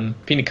the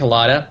pina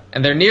colada,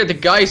 and they're near the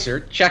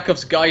geyser,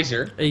 Chekhov's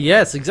geyser.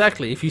 Yes,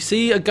 exactly. If you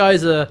see a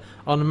geyser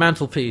on a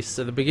mantelpiece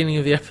at the beginning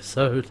of the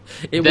episode,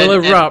 it Then-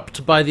 will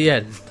erupt by the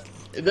end.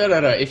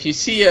 No. If you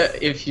see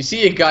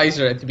a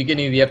geyser at the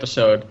beginning of the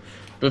episode,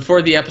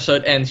 before the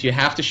episode ends, you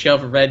have to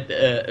shove a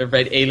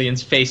red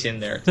alien's face in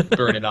there to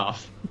burn it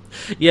off.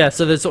 Yeah,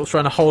 so they're sort of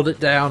trying to hold it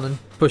down and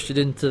push it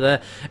into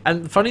there.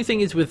 And the funny thing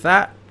is with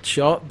that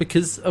shot,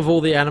 because of all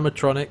the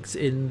animatronics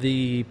in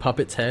the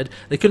puppet's head,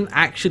 they couldn't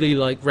actually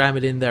like ram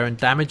it in there and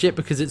damage it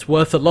because it's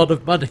worth a lot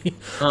of money.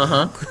 Uh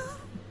huh.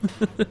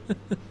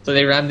 So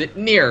they rammed it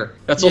near.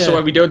 That's also Yeah.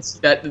 why we don't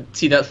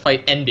see that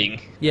fight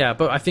ending. Yeah,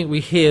 but I think we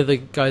hear the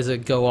geyser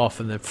go off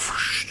and then...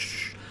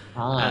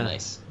 And-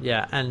 Nice.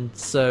 Yeah, and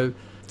so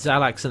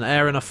Xalax and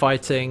Eren are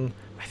fighting.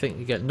 I think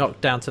you get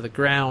knocked down to the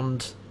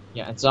ground.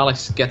 Yeah, and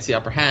Xalax gets the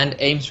upper hand,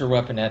 aims her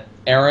weapon at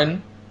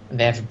Eren, and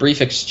they have a brief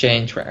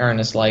exchange where Eren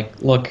is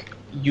like, "Look,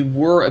 you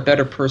were a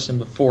better person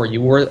before. You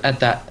were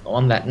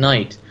on that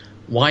night.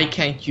 Why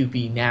can't you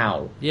be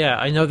now?" Yeah,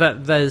 I know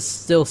that there's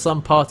still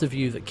some part of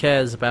you that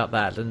cares about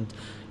that, and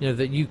you know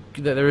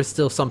that there is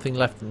still something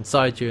left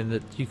inside you, and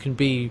that you can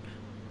be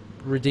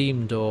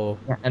redeemed or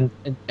And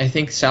I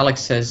think Xalax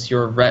says,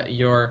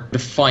 your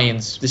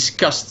defiance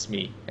disgusts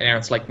me. And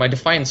Eren's like, my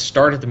defiance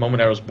started the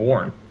moment I was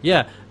born.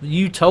 yeah.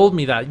 You told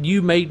me that.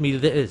 You made me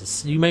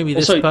this. You made me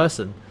this Also-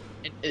 person.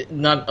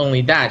 Not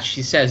only that,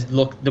 she says,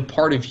 look, the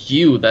part of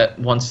you that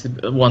wants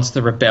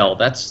to rebel,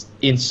 that's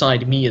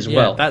inside me as Yeah,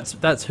 well.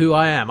 that's who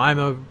I am. I'm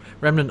a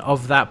remnant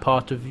of that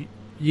part of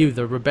you,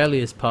 the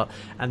rebellious part,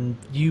 and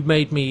you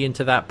made me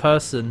into that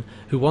person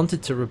who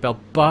wanted to rebel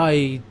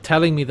by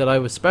telling me that I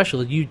was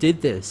special. You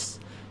did this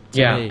to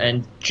Yeah, me.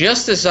 and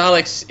just as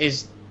Alex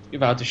is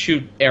about to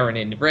shoot Eren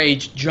in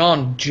rage,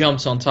 John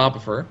jumps on top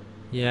of her.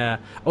 Yeah.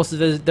 Also,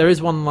 there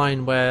is one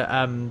line where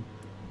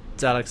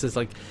Xalax is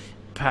like,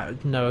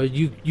 "No,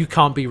 you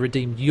can't be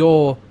redeemed.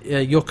 Your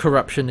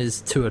corruption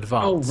is too Oh,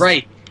 advanced."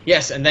 right.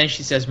 Yes, and then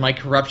she says, my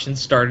corruption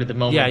started the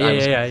moment I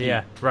was conceived."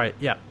 Yeah. Right.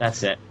 Yeah.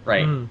 That's it,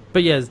 right.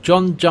 But yeah,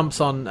 John jumps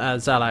on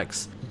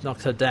Xalax,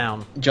 knocks her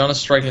down. John is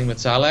struggling with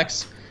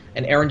Xalax,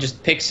 and Eren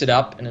just picks it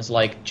up and is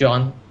like,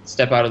 John,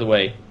 step out of the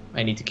way.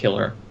 I need to kill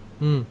her.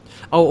 Oh,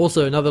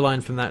 also another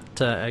line from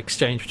that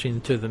exchange between the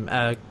two of them.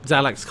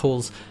 Xalax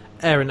calls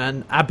Eren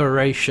an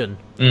aberration,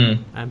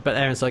 but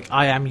Eren's like,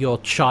 "I am your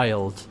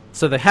child."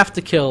 So they have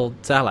to kill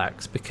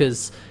Xalax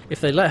because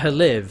if they let her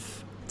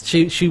live,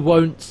 she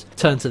won't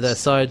turn to their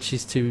side.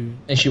 She's too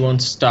And she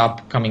won't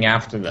stop coming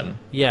after them.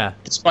 yeah.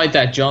 Despite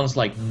that, John's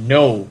like,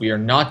 no, we are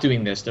not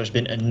doing this. There's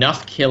been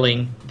enough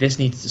killing. This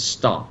needs to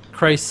stop.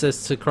 Krace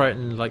says to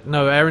Crichton, like,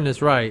 "No, Eren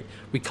is right.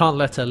 We can't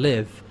let her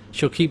live.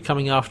 She'll keep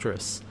coming after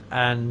us."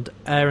 And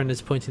Eren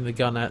is pointing the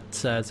gun at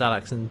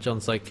Xalax, and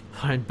John's like,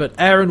 "Fine, but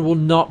Eren will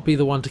not be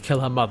the one to kill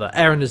her mother.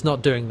 Eren is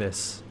not doing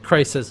this."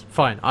 Krace says,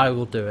 "Fine, I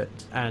will do it."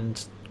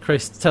 And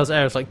Krace tells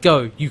Eren, like,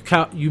 "Go,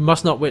 you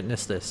must not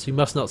witness this. You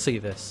must not see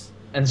this."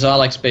 And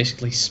Xalax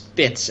basically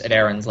spits at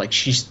Eren's like,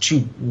 she's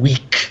too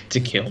weak to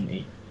kill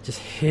me. Just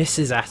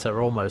hisses at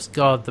her almost.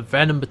 God, the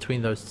venom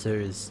between those two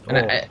is...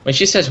 And when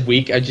she says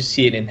weak, I just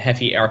see it in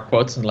heavy air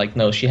quotes and like,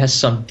 no, she has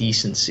some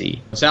decency.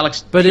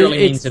 Xalax But purely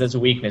it's- means it as a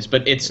weakness,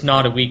 but it's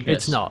not a weakness.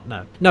 It's not,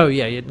 no. No,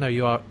 yeah, no,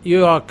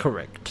 you are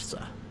correct,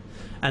 sir.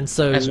 And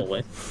so... As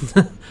always.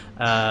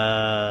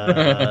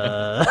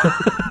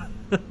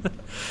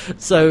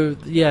 So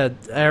yeah,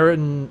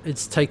 Eren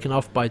is taken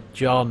off by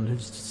John,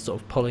 who's just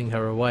sort of pulling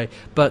her away.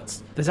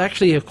 But there's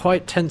actually a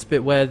quite tense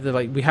bit where they're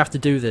like, "We have to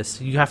do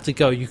this. You have to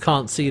go. You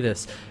can't see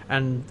this."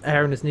 And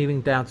Eren is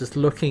kneeling down, just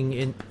looking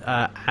in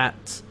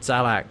at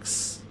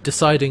Xalax,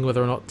 deciding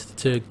whether or not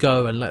to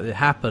go and let it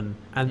happen.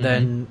 And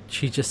then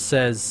she just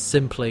says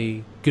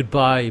simply,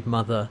 "Goodbye,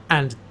 mother."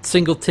 And a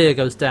single tear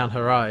goes down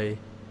her eye,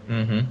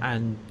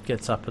 and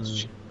gets up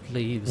and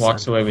leaves.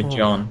 Walks and- away with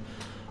John.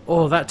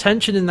 Oh, that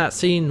tension in that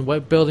scene,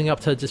 building up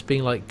to her just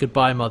being like,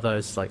 "Goodbye, mother."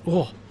 It's like,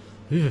 oh,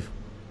 it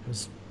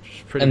was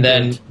pretty. And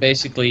then good.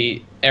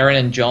 basically Eren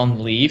and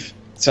John leave.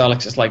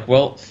 Xalax is like,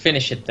 well,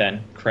 finish it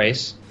then,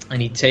 Krace.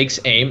 And he takes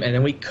aim, and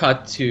then we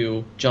cut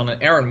to John and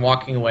Eren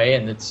walking away,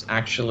 and it's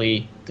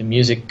actually, the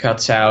music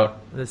cuts out,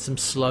 There's some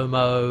slow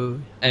mo.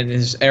 and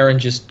there's Eren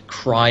just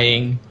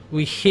crying.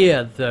 We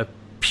hear the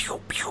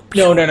pew pew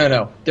pew.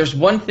 No. There's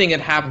one thing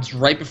that happens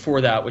right before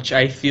that, which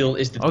I feel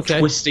is the Okay.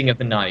 twisting of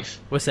the knife.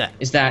 What's that?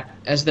 Is that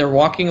as they're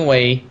walking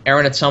away,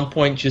 Eren at some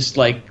point just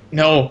like,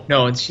 no,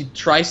 and she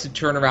tries to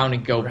turn around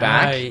and go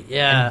back. Right,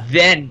 yeah. And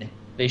then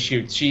they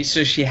shoot.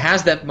 She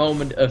has that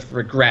moment of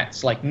regret.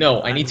 It's like,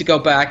 no, I need to go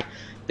back.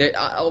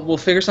 we'll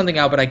figure something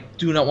out, but I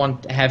do not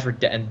want to have her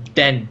dead. And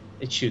then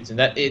it shoots, and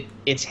that it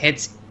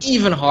hits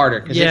even harder,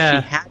 because if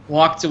she had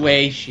walked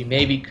away, she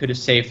maybe could have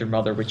saved her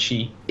mother, which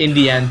she in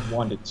the end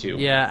wanted to.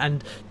 Yeah,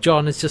 and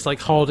John is just like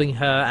holding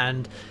her,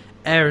 and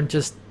Aaron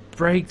just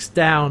breaks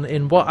down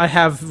in what I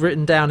have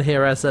written down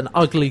here as an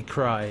ugly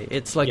cry.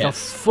 It's like a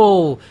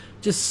full,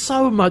 just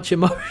so much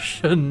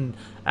emotion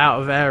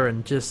out of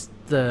Aaron. Just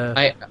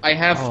the I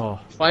have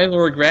final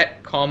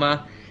regret,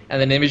 comma,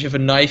 and an image of a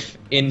knife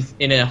in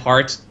a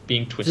heart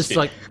being twisted. Just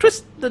like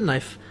twist the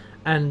knife,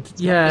 and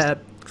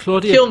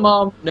Claudia. Kill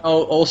mom.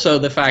 No, also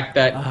the fact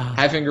that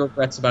having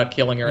regrets about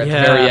killing her at the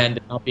very end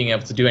and not being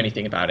able to do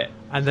anything about it.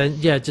 And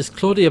then just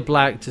Claudia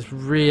Black just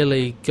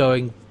really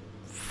going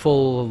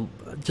full,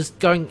 just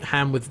going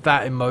ham with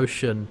that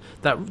emotion,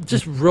 that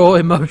just raw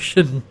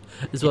emotion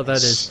is what that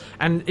is.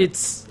 And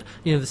it's,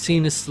 the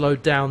scene is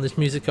slowed down, there's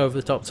music over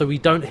the top, so we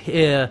don't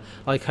hear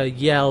like her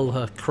yell,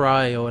 her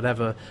cry or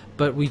whatever,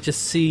 but we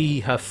just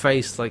see her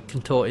face like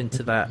contort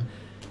into that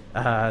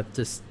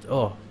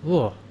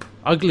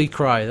ugly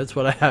cry. That's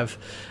what I have.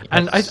 Yes.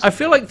 And I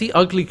feel like the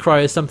ugly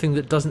cry is something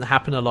that doesn't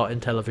happen a lot in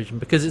television,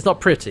 because it's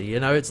not pretty, it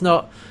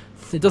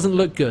doesn't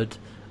look good,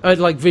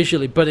 like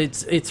visually, but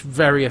it's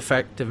very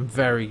effective and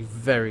very,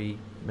 very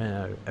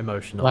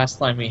emotional. Last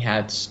time we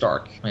had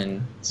Stark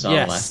and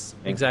Zahn last.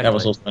 Exactly. That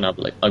was also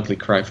an ugly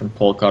cry from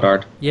Paul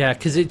Goddard. Yeah,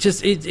 because it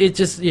just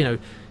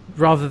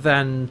rather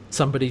than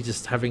somebody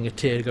just having a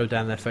tear go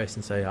down their face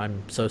and say,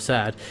 I'm so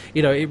sad,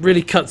 it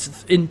really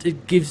cuts in,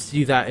 it gives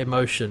you that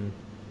emotion.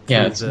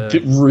 Yeah, it's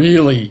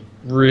really,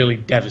 really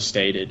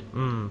devastated.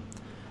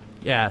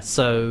 Yeah,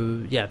 so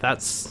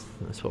that's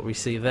what we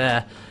see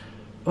there.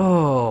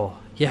 Oh,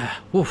 yeah.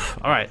 Oof.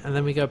 All right, and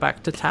then we go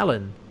back to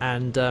Talon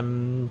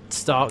and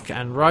Stark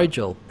and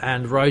Rigel.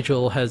 And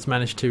Rigel has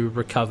managed to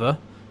recover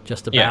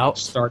just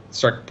about. Yeah,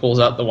 Stark pulls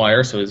out the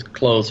wire so his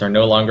clothes are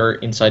no longer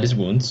inside his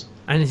wounds.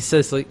 And he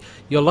says, like,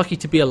 you're lucky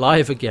to be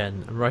alive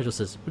again. And Rigel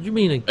says, what do you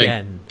mean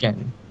again?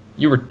 Again.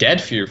 You were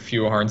dead for your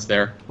few horns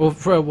there. Well,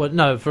 for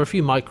a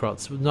few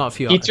Microts, not a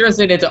few. He turns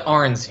it into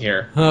Arns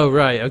here. Oh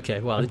right, okay.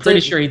 Well, I'm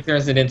pretty sure he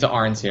turns it into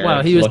Arns here.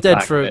 Well, he was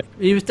dead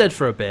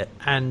for a bit,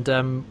 and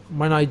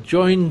when I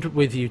joined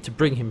with you to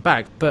bring him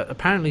back, but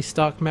apparently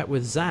Stark met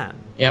with Zan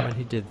when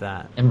he did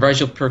that. And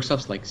Rigel perks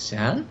up like,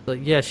 Zan?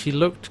 Like, yeah, she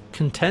looked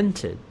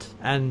contented,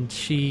 and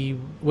she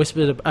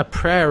whispered a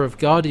prayer of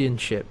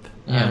guardianship.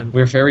 Yeah,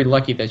 we're very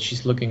lucky that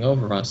she's looking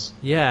over us.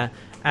 Yeah.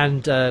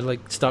 And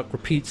Stark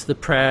repeats the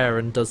prayer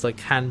and does like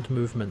hand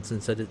movements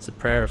and said it's a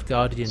prayer of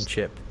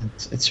guardianship.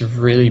 It's a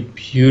really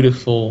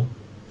beautiful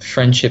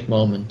friendship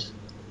moment.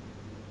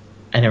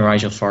 And then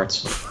Rigel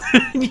farts.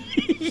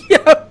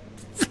 Yep.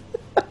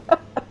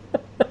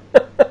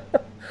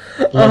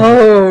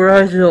 Oh,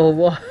 Rigel,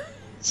 what?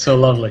 So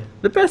lovely.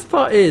 The best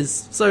part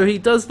is, so he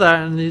does that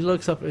and he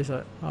looks up and he's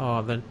like,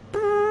 oh, then.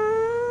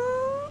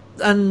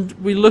 And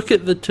we look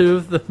at the two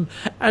of them,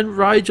 and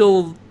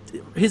Rigel.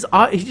 His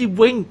eye, he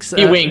winks.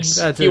 He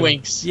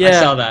winks. Yeah. I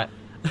saw that.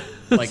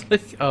 Like,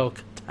 oh,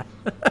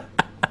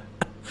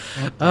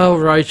 oh,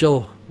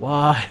 Rigel,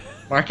 why?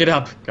 Mark it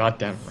up,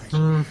 goddamn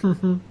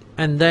Rigel.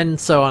 And then,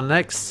 so our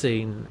next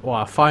scene, or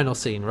our final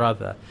scene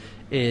rather,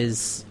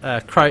 is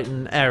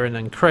Crichton, Aaron,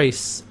 and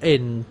Crais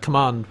in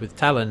command with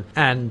Talon,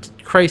 and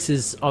Crais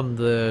is on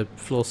the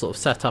floor, sort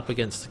of set up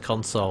against the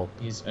console.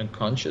 He's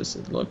unconscious,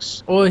 it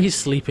looks. Or he's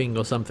sleeping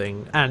or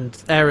something, and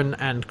Aaron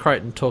and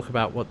Crichton talk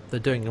about what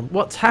they're doing, and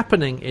what's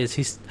happening is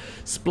he's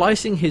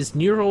splicing his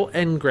neural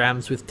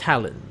engrams with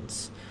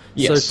Talon's.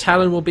 Yes. So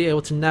Talon will be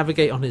able to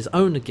navigate on his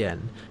own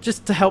again,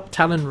 just to help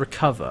Talon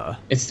recover.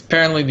 It's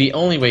apparently the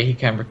only way he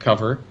can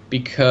recover,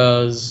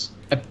 because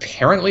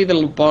apparently the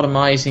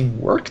lobotomizing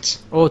worked.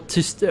 Or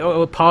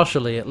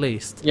partially, at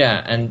least.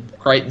 Yeah, and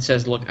Crichton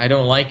says, look, I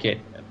don't like it,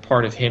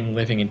 part of him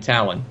living in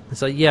Talon.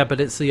 So, yeah, but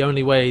it's the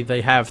only way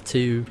they have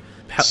to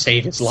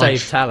save his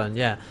life. Save Talon,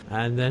 yeah.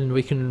 And then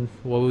we can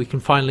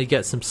finally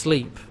get some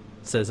sleep,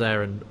 says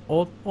Aaron.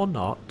 Or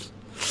not.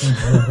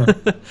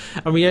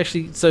 And we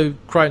actually, so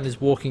Crichton is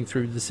walking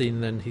through the scene,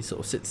 and then he sort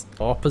of sits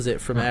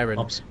opposite from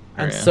Aaron.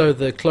 And so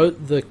the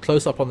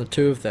close-up on the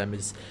two of them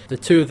is the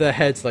two of their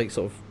heads, like,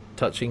 sort of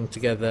touching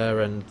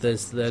together, and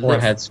there's their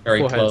foreheads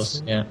very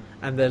close, yeah.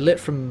 And they're lit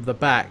from the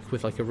back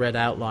with, like, a red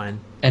outline.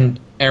 And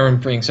Aaron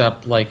brings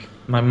up, like,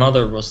 my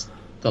mother was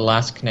the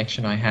last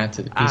connection I had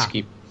to the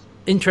Peacekeeper.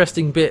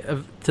 Interesting bit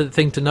of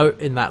thing to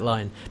note in that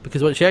line,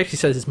 because what she actually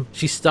says is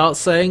she starts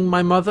saying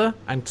my mother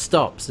and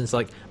stops, and it's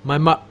like,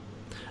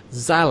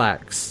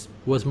 Xhalax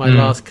was my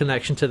last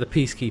connection to the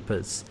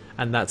Peacekeepers,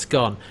 and that's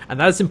gone. And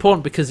that's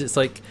important because it's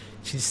like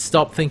she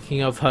stopped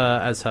thinking of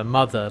her as her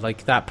mother,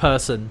 like that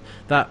person,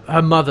 that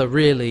her mother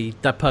really,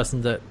 that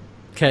person that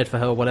cared for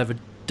her or whatever,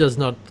 does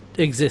not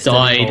exist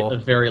anymore. Died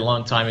a very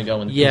long time ago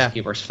when the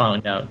Peacekeepers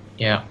found out.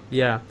 Yeah.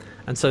 Yeah.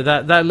 And so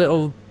that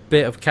little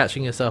bit of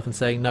catching herself and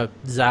saying, no,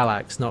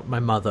 Xhalax, not my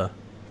mother.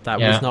 That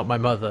was not my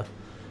mother.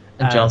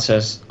 And John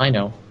says, I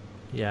know.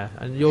 Yeah,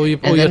 and all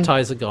your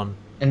ties are gone.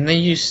 And then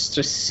you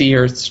just see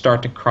her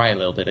start to cry a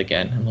little bit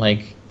again. I'm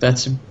like,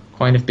 that's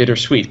kind of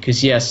bittersweet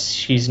because yes,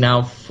 she's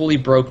now fully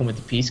broken with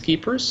the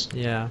Peacekeepers.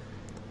 Yeah.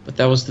 But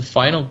that was the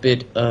final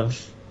bit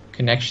of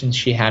connections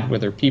she had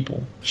with her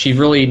people. She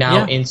really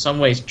now, in some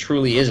ways,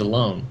 truly is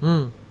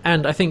alone.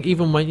 And I think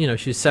even when,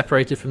 she's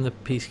separated from the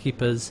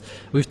Peacekeepers,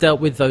 we've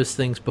dealt with those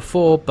things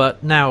before,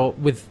 but now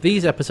with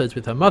these episodes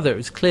with her mother, it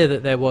was clear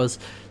that there was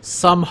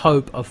some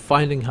hope of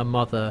finding her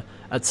mother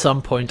at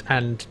some point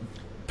and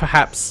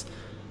perhaps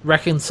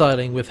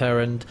reconciling with her,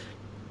 and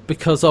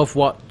because of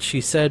what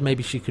she said,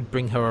 maybe she could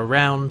bring her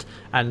around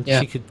and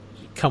she could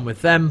come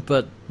with them,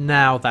 but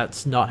now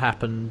that's not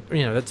happened.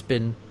 That's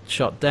been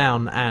shot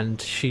down,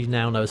 and she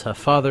now knows her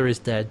father is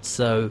dead,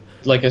 so...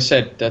 Like I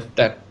said,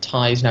 that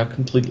tie is now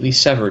completely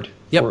severed,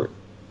 for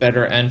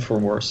better and for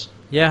worse.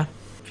 Yeah,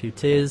 a few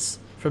tears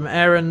from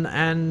Aaron,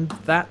 and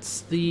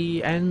that's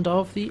the end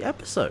of the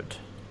episode.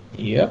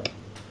 Yep.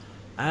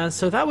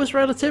 So that was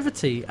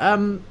Relativity.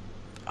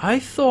 I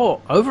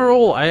thought,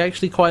 overall, I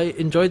actually quite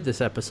enjoyed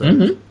this episode.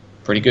 Mm-hmm.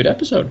 Pretty good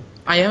episode.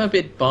 I am a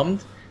bit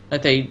bummed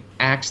that they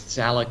axed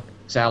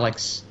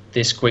Xalax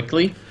this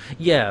quickly.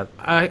 Yeah,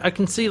 I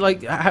can see,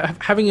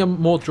 having a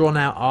more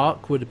drawn-out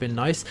arc would have been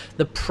nice.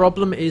 The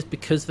problem is,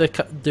 because they're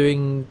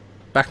doing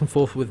back and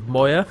forth with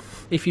Moya,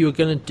 if you were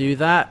going to do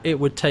that, it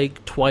would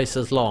take twice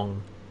as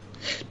long.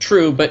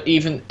 True, but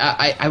even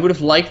I would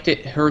have liked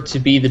her to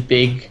be the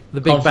big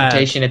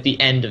confrontation bad at the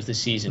end of the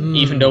season,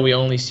 even though we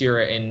only see her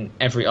in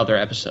every other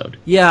episode.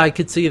 Yeah, I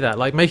could see that.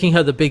 Making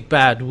her the big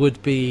bad would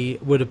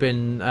have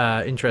been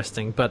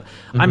interesting, but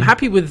I'm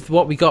happy with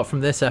what we got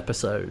from this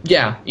episode.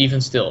 Yeah, even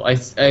still,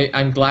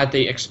 I'm glad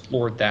they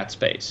explored that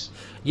space.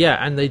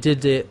 Yeah, and they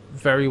did it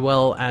very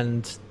well,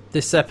 and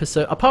this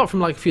episode, apart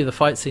from a few of the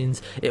fight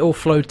scenes, it all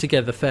flowed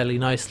together fairly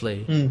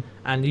nicely,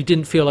 and you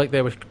didn't feel like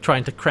they were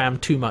trying to cram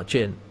too much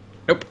in.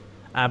 Nope.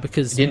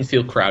 Because it didn't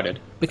feel crowded.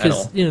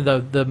 Because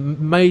the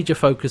major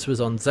focus was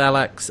on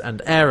Xalax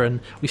and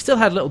Aaron. We still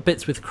had little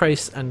bits with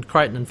Crais and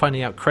Crichton and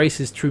finding out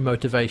Crais' true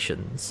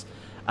motivations,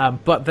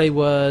 but they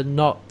were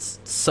not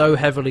so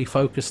heavily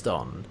focused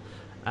on.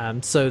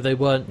 So they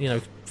weren't,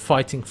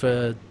 fighting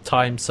for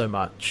time so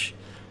much.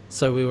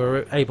 So we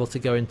were able to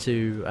go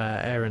into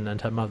Aaron and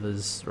her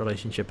mother's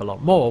relationship a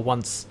lot more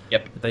once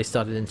they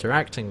started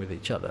interacting with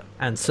each other.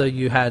 And so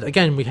we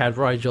had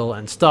Rigel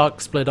and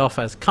Stark split off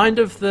as kind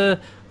of the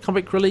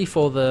comic relief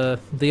or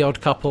the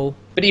odd couple.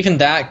 But even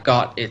that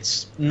got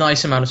its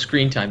nice amount of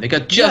screen time. They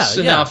got just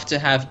enough to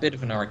have a bit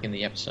of an arc in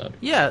the episode.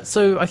 Yeah,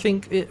 so I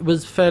think it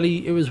was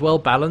well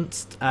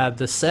balanced.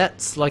 The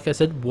sets, like I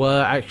said,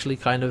 were actually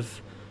kind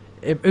of...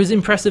 It was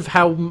impressive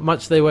how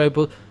much they were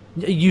able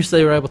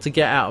to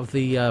get out of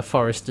the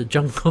Forest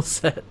jungle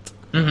set.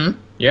 Mm-hmm.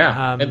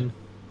 Yeah.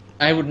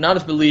 I would not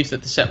have believed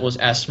that the set was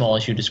as small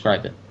as you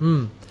described it.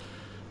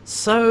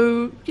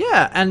 So,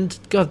 yeah, and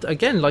God,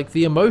 again,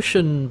 the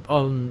emotion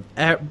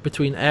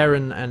between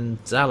Aaron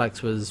and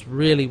Xalax was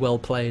really well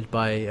played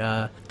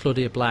by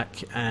Claudia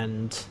Black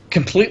and...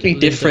 Completely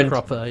Linda different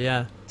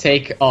Cropper,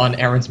 take on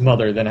Aaron's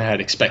mother than I had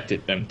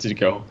expected them to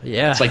go.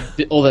 Yeah.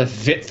 It's all the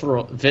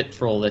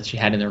vitriol that she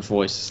had in her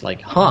voice.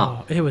 It's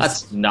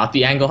that's not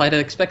the angle I'd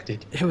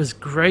expected. It was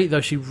great,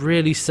 though. She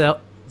really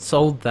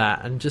sold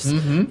that, and just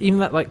even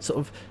that, sort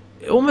of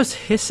almost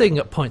hissing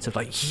at points of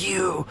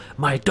you,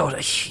 my daughter,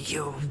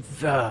 you,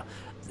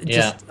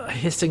 just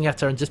hissing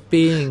at her and just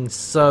being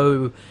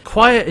so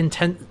quiet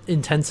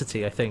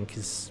intensity, I think,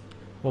 is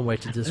one way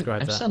to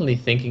describe that. I'm suddenly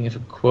thinking of a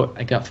quote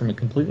I got from a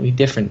completely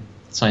different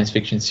science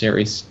fiction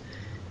series.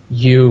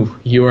 You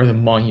are the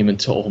monument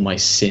to all my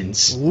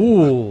sins.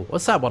 Ooh,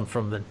 what's that one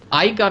from then?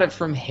 I got it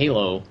from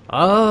Halo.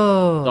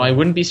 Oh. So I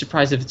wouldn't be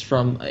surprised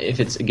if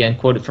it's again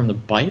quoted from the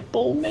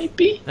Bible,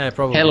 maybe? Yeah,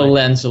 probably. Halo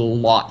lends a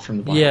lot from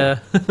the Bible. Yeah.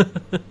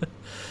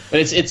 But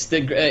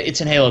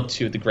it's in Halo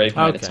 2, the Grave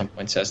Knight at some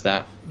point says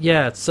that.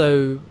 Yeah,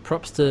 so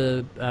props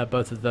to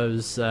both of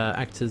those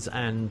actors,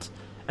 and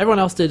everyone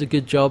else did a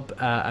good job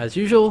as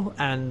usual,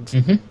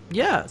 and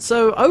yeah.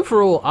 So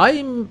overall,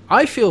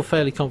 I feel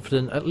fairly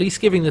confident, at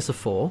least giving this a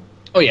 4.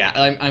 Oh yeah,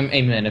 I'm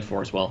aiming at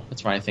 4 as well.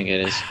 That's what I think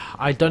it is.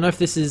 I don't know if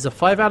this is a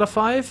 5 out of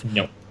 5.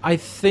 No. I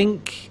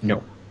think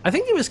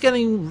it was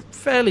getting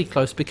fairly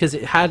close because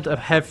it had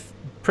a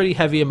pretty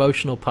heavy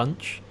emotional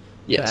punch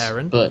for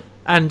Aaron,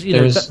 and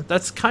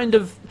that's kind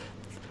of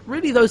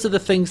really those are the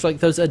things,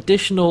 those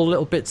additional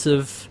little bits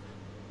of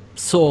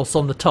sauce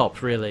on the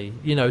top, really,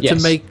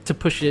 to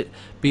push it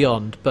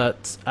beyond.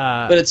 But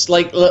it's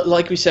like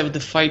we said with the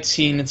fight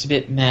scene, it's a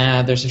bit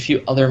mad. There's a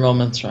few other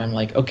moments where I'm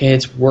like, okay,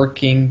 it's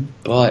working,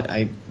 but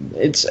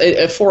it's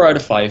a 4 out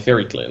of 5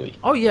 very clearly.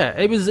 Oh yeah,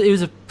 it was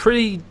a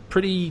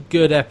pretty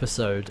good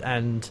episode,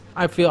 and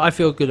I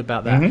feel good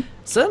about that.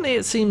 Certainly,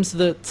 it seems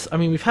that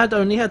we've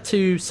only had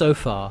 2 so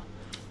far,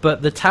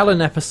 but the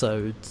Talon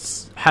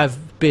episodes have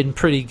been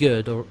pretty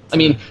good.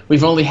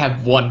 We've only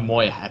had 1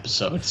 Moya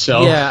episode,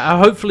 so... Yeah,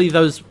 hopefully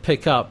those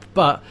pick up,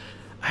 but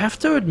I have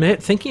to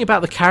admit, thinking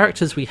about the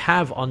characters we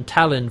have on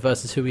Talon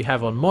versus who we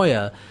have on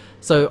Moya,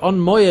 so on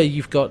Moya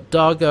you've got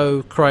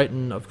Dargo,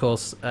 Crichton, of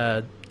course,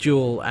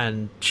 Jewel,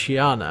 and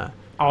Chiana.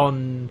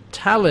 on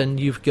Talon,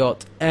 you've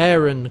got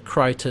Aaron,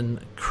 Crichton,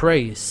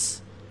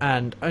 Crais,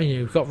 and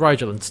you've got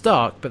Rigel and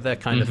Stark, but they're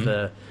kind of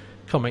the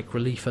comic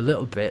relief a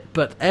little bit.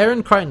 But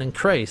Aaron, Crichton, and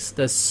Crais,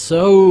 there's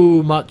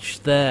so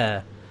much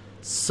there.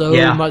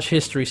 So much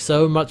history,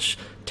 so much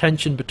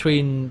tension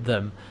between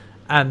them.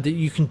 And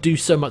you can do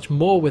so much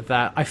more with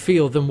that, I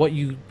feel, than what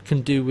you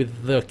can do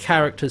with the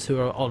characters who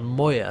are on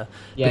Moya.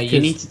 Yeah, you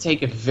need to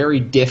take a very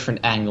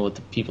different angle with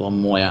the people on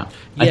Moya.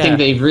 I think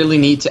they really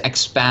need to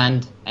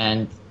expand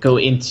and go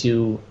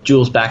into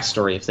Jules'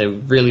 backstory if they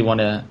really want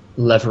to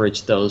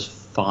leverage those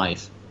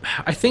 5.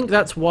 I think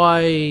that's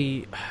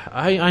why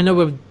I know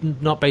we're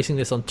not basing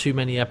this on too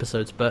many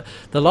episodes, but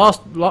the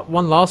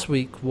last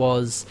week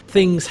was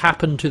things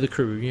happen to the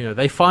crew.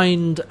 They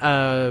find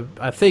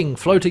a thing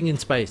floating in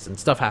space and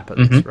stuff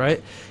happens,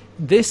 right?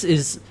 This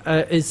is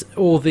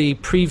all the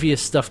previous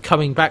stuff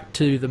coming back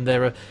to them.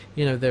 There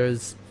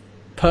is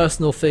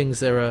personal things,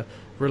 there are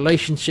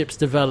relationships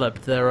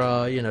developed, there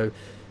are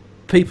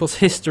people's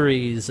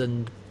histories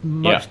and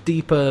much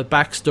deeper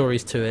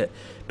backstories to it,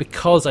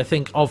 because I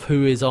think of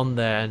who is on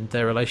there and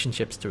their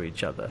relationships to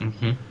each other.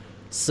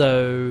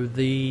 So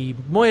the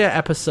Moya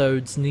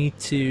episodes need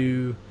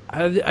to...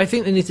 I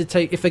think they need to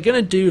take... If they're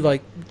going to do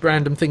like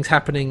random things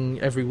happening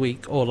every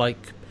week or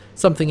like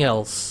something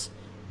else,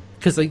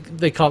 because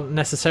they can't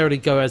necessarily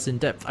go as in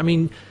depth. I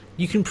mean,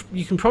 you can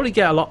probably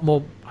get a lot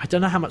more... I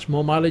don't know how much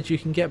more mileage you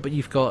can get, but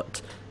you've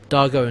got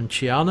Dargo and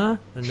Chiana,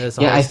 and there's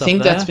a I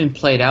think that's been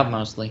played out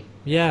mostly.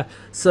 Yeah,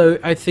 so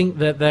I think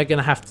that they're going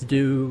to have to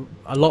do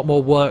a lot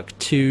more work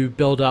to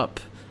build up,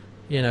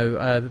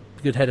 a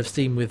good head of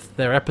steam with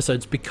their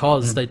episodes,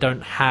 because they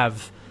don't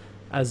have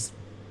as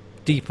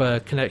deep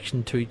a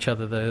connection to each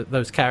other,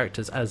 those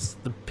characters, as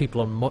the people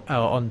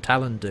on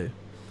Talon do.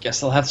 Guess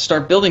they'll have to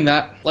start building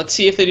that. Let's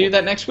see if they do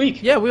that next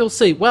week. Yeah, we'll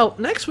see. Well,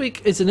 next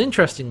week is an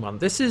interesting one.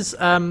 This is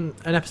an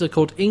episode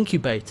called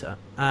Incubator.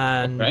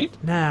 And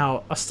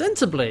now,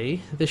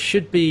 ostensibly, this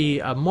should be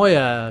a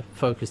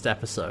Moya-focused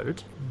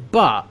episode,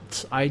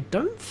 but I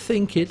don't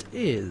think it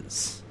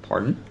is.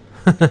 Pardon?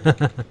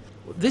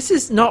 This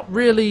is not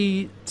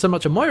really so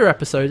much a Moya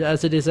episode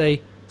as it is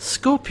a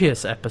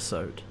Scorpius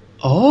episode.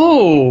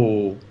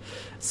 Oh!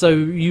 So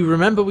you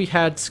remember we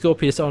had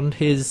Scorpius on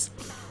his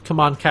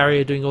command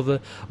carrier doing all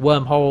the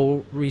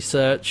wormhole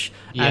research,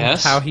 and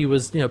how he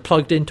was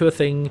plugged into a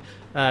thing,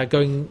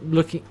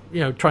 looking,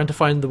 trying to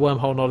find the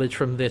wormhole knowledge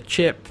from the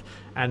chip,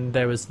 and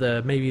there was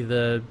maybe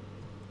the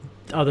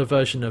other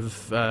version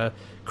of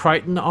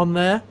Crichton on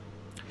there.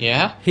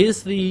 Yeah.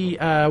 Here's the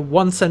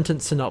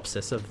one-sentence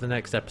synopsis of the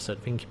next episode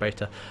of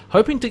Incubator.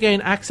 Hoping to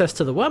gain access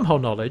to the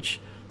wormhole knowledge,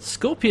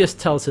 Scorpius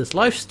tells his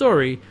life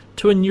story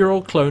to a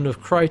neural clone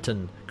of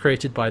Crichton,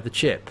 created by the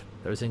chip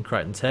that was in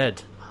Crichton's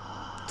head.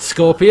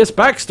 Scorpius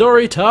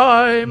backstory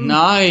time!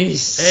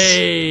 Nice!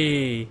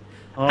 Hey!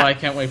 Oh, I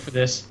can't wait for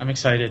this. I'm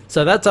excited.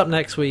 So that's up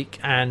next week,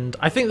 and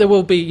I think there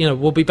will be,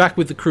 we'll be back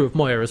with the crew of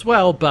Moya as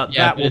well, but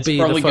that will be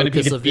the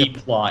focus of the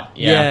plot.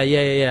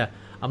 Yeah.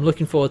 I'm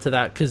looking forward to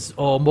that, because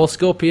more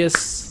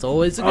Scorpius is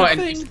always a good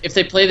thing. If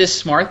they play this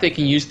smart, they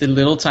can use the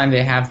little time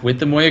they have with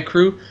the Moya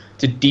crew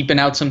to deepen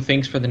out some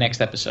things for the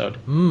next episode.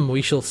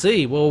 We shall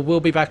see.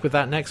 We'll be back with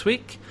that next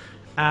week.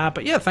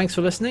 But yeah, thanks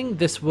for listening.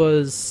 This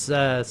was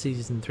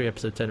Season 3,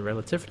 Episode 10 of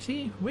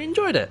Relativity. We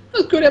enjoyed it. It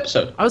was a good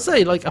episode. I would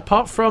say,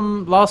 apart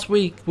from last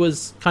week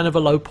was kind of a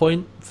low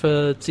point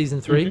for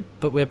Season 3,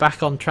 but we're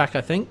back on track,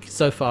 I think,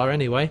 so far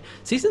anyway.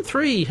 Season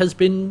 3 has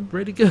been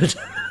really good.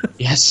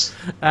 Yes.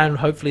 And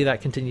hopefully that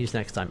continues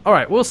next time. All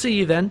right, we'll see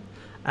you then.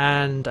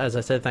 And as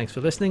I said, thanks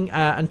for listening.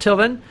 Until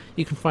then,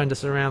 you can find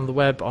us around the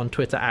web on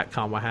Twitter at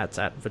KarmaHats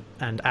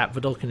and at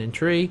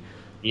Vidalkin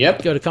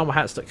Yep. Go to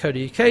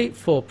karmahats.co.uk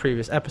for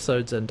previous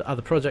episodes and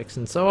other projects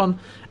and so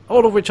on,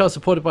 all of which are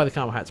supported by the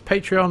Karma Hats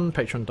Patreon,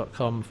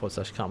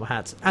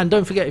 patreon.com/KarmaHats. And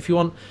don't forget, if you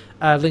want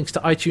links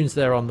to iTunes,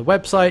 there on the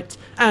website.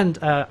 And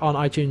on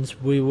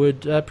iTunes, we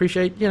would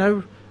appreciate,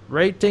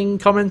 rating,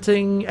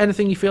 commenting,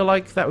 anything you feel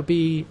like. That would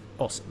be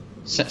awesome.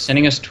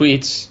 Sending us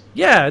tweets.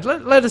 Yeah,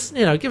 let us,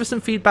 give us some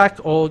feedback,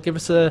 or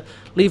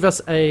leave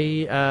us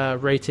a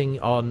rating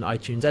on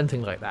iTunes,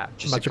 anything like that.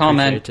 Just much a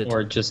comment, appreciated.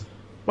 or just...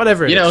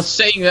 Whatever it is.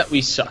 Saying that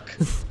we suck.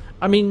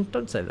 I mean,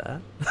 don't say that.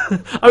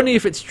 Only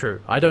if it's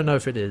true. I don't know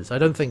if it is. I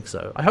don't think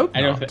so. I hope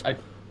not.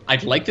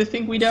 I'd like to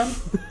think we don't.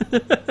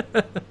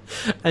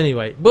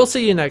 Anyway, we'll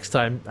see you next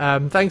time.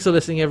 Thanks for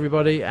listening,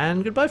 everybody,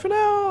 and goodbye for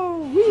now.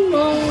 Woo!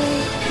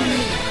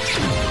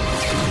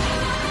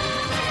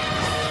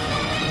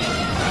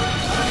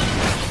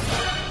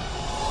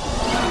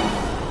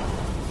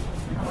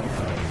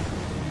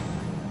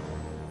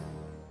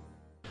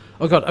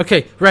 Oh god,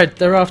 okay, Red,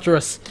 they're after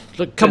us.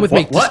 Look, come with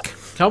me. What?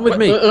 Just come with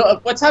me.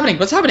 What's happening?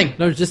 What's happening?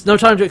 No, just no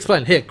time to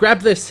explain. Here, grab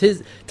this.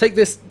 Take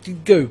this.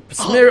 Go.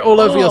 Smear it all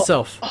over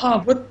yourself.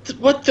 What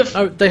the...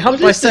 Oh, they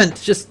hunt by scent.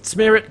 This? Just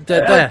smear it.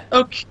 There.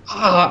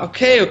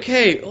 Okay.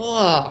 Okay.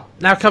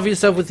 Now cover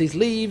yourself with these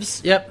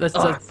leaves. Yep, that's...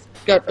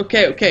 God,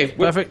 okay.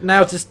 Perfect.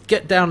 Now just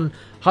get down,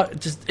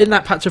 just in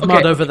that patch of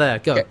mud over there.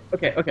 Go.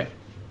 Okay.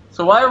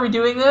 So why are we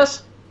doing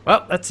this?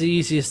 Well, that's the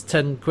easiest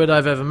 10 quid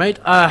I've ever made.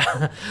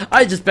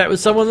 I just bet with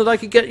someone that I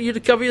could get you to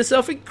cover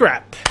yourself in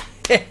crap.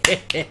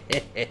 That's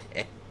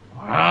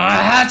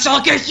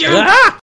I'll get you! Ah!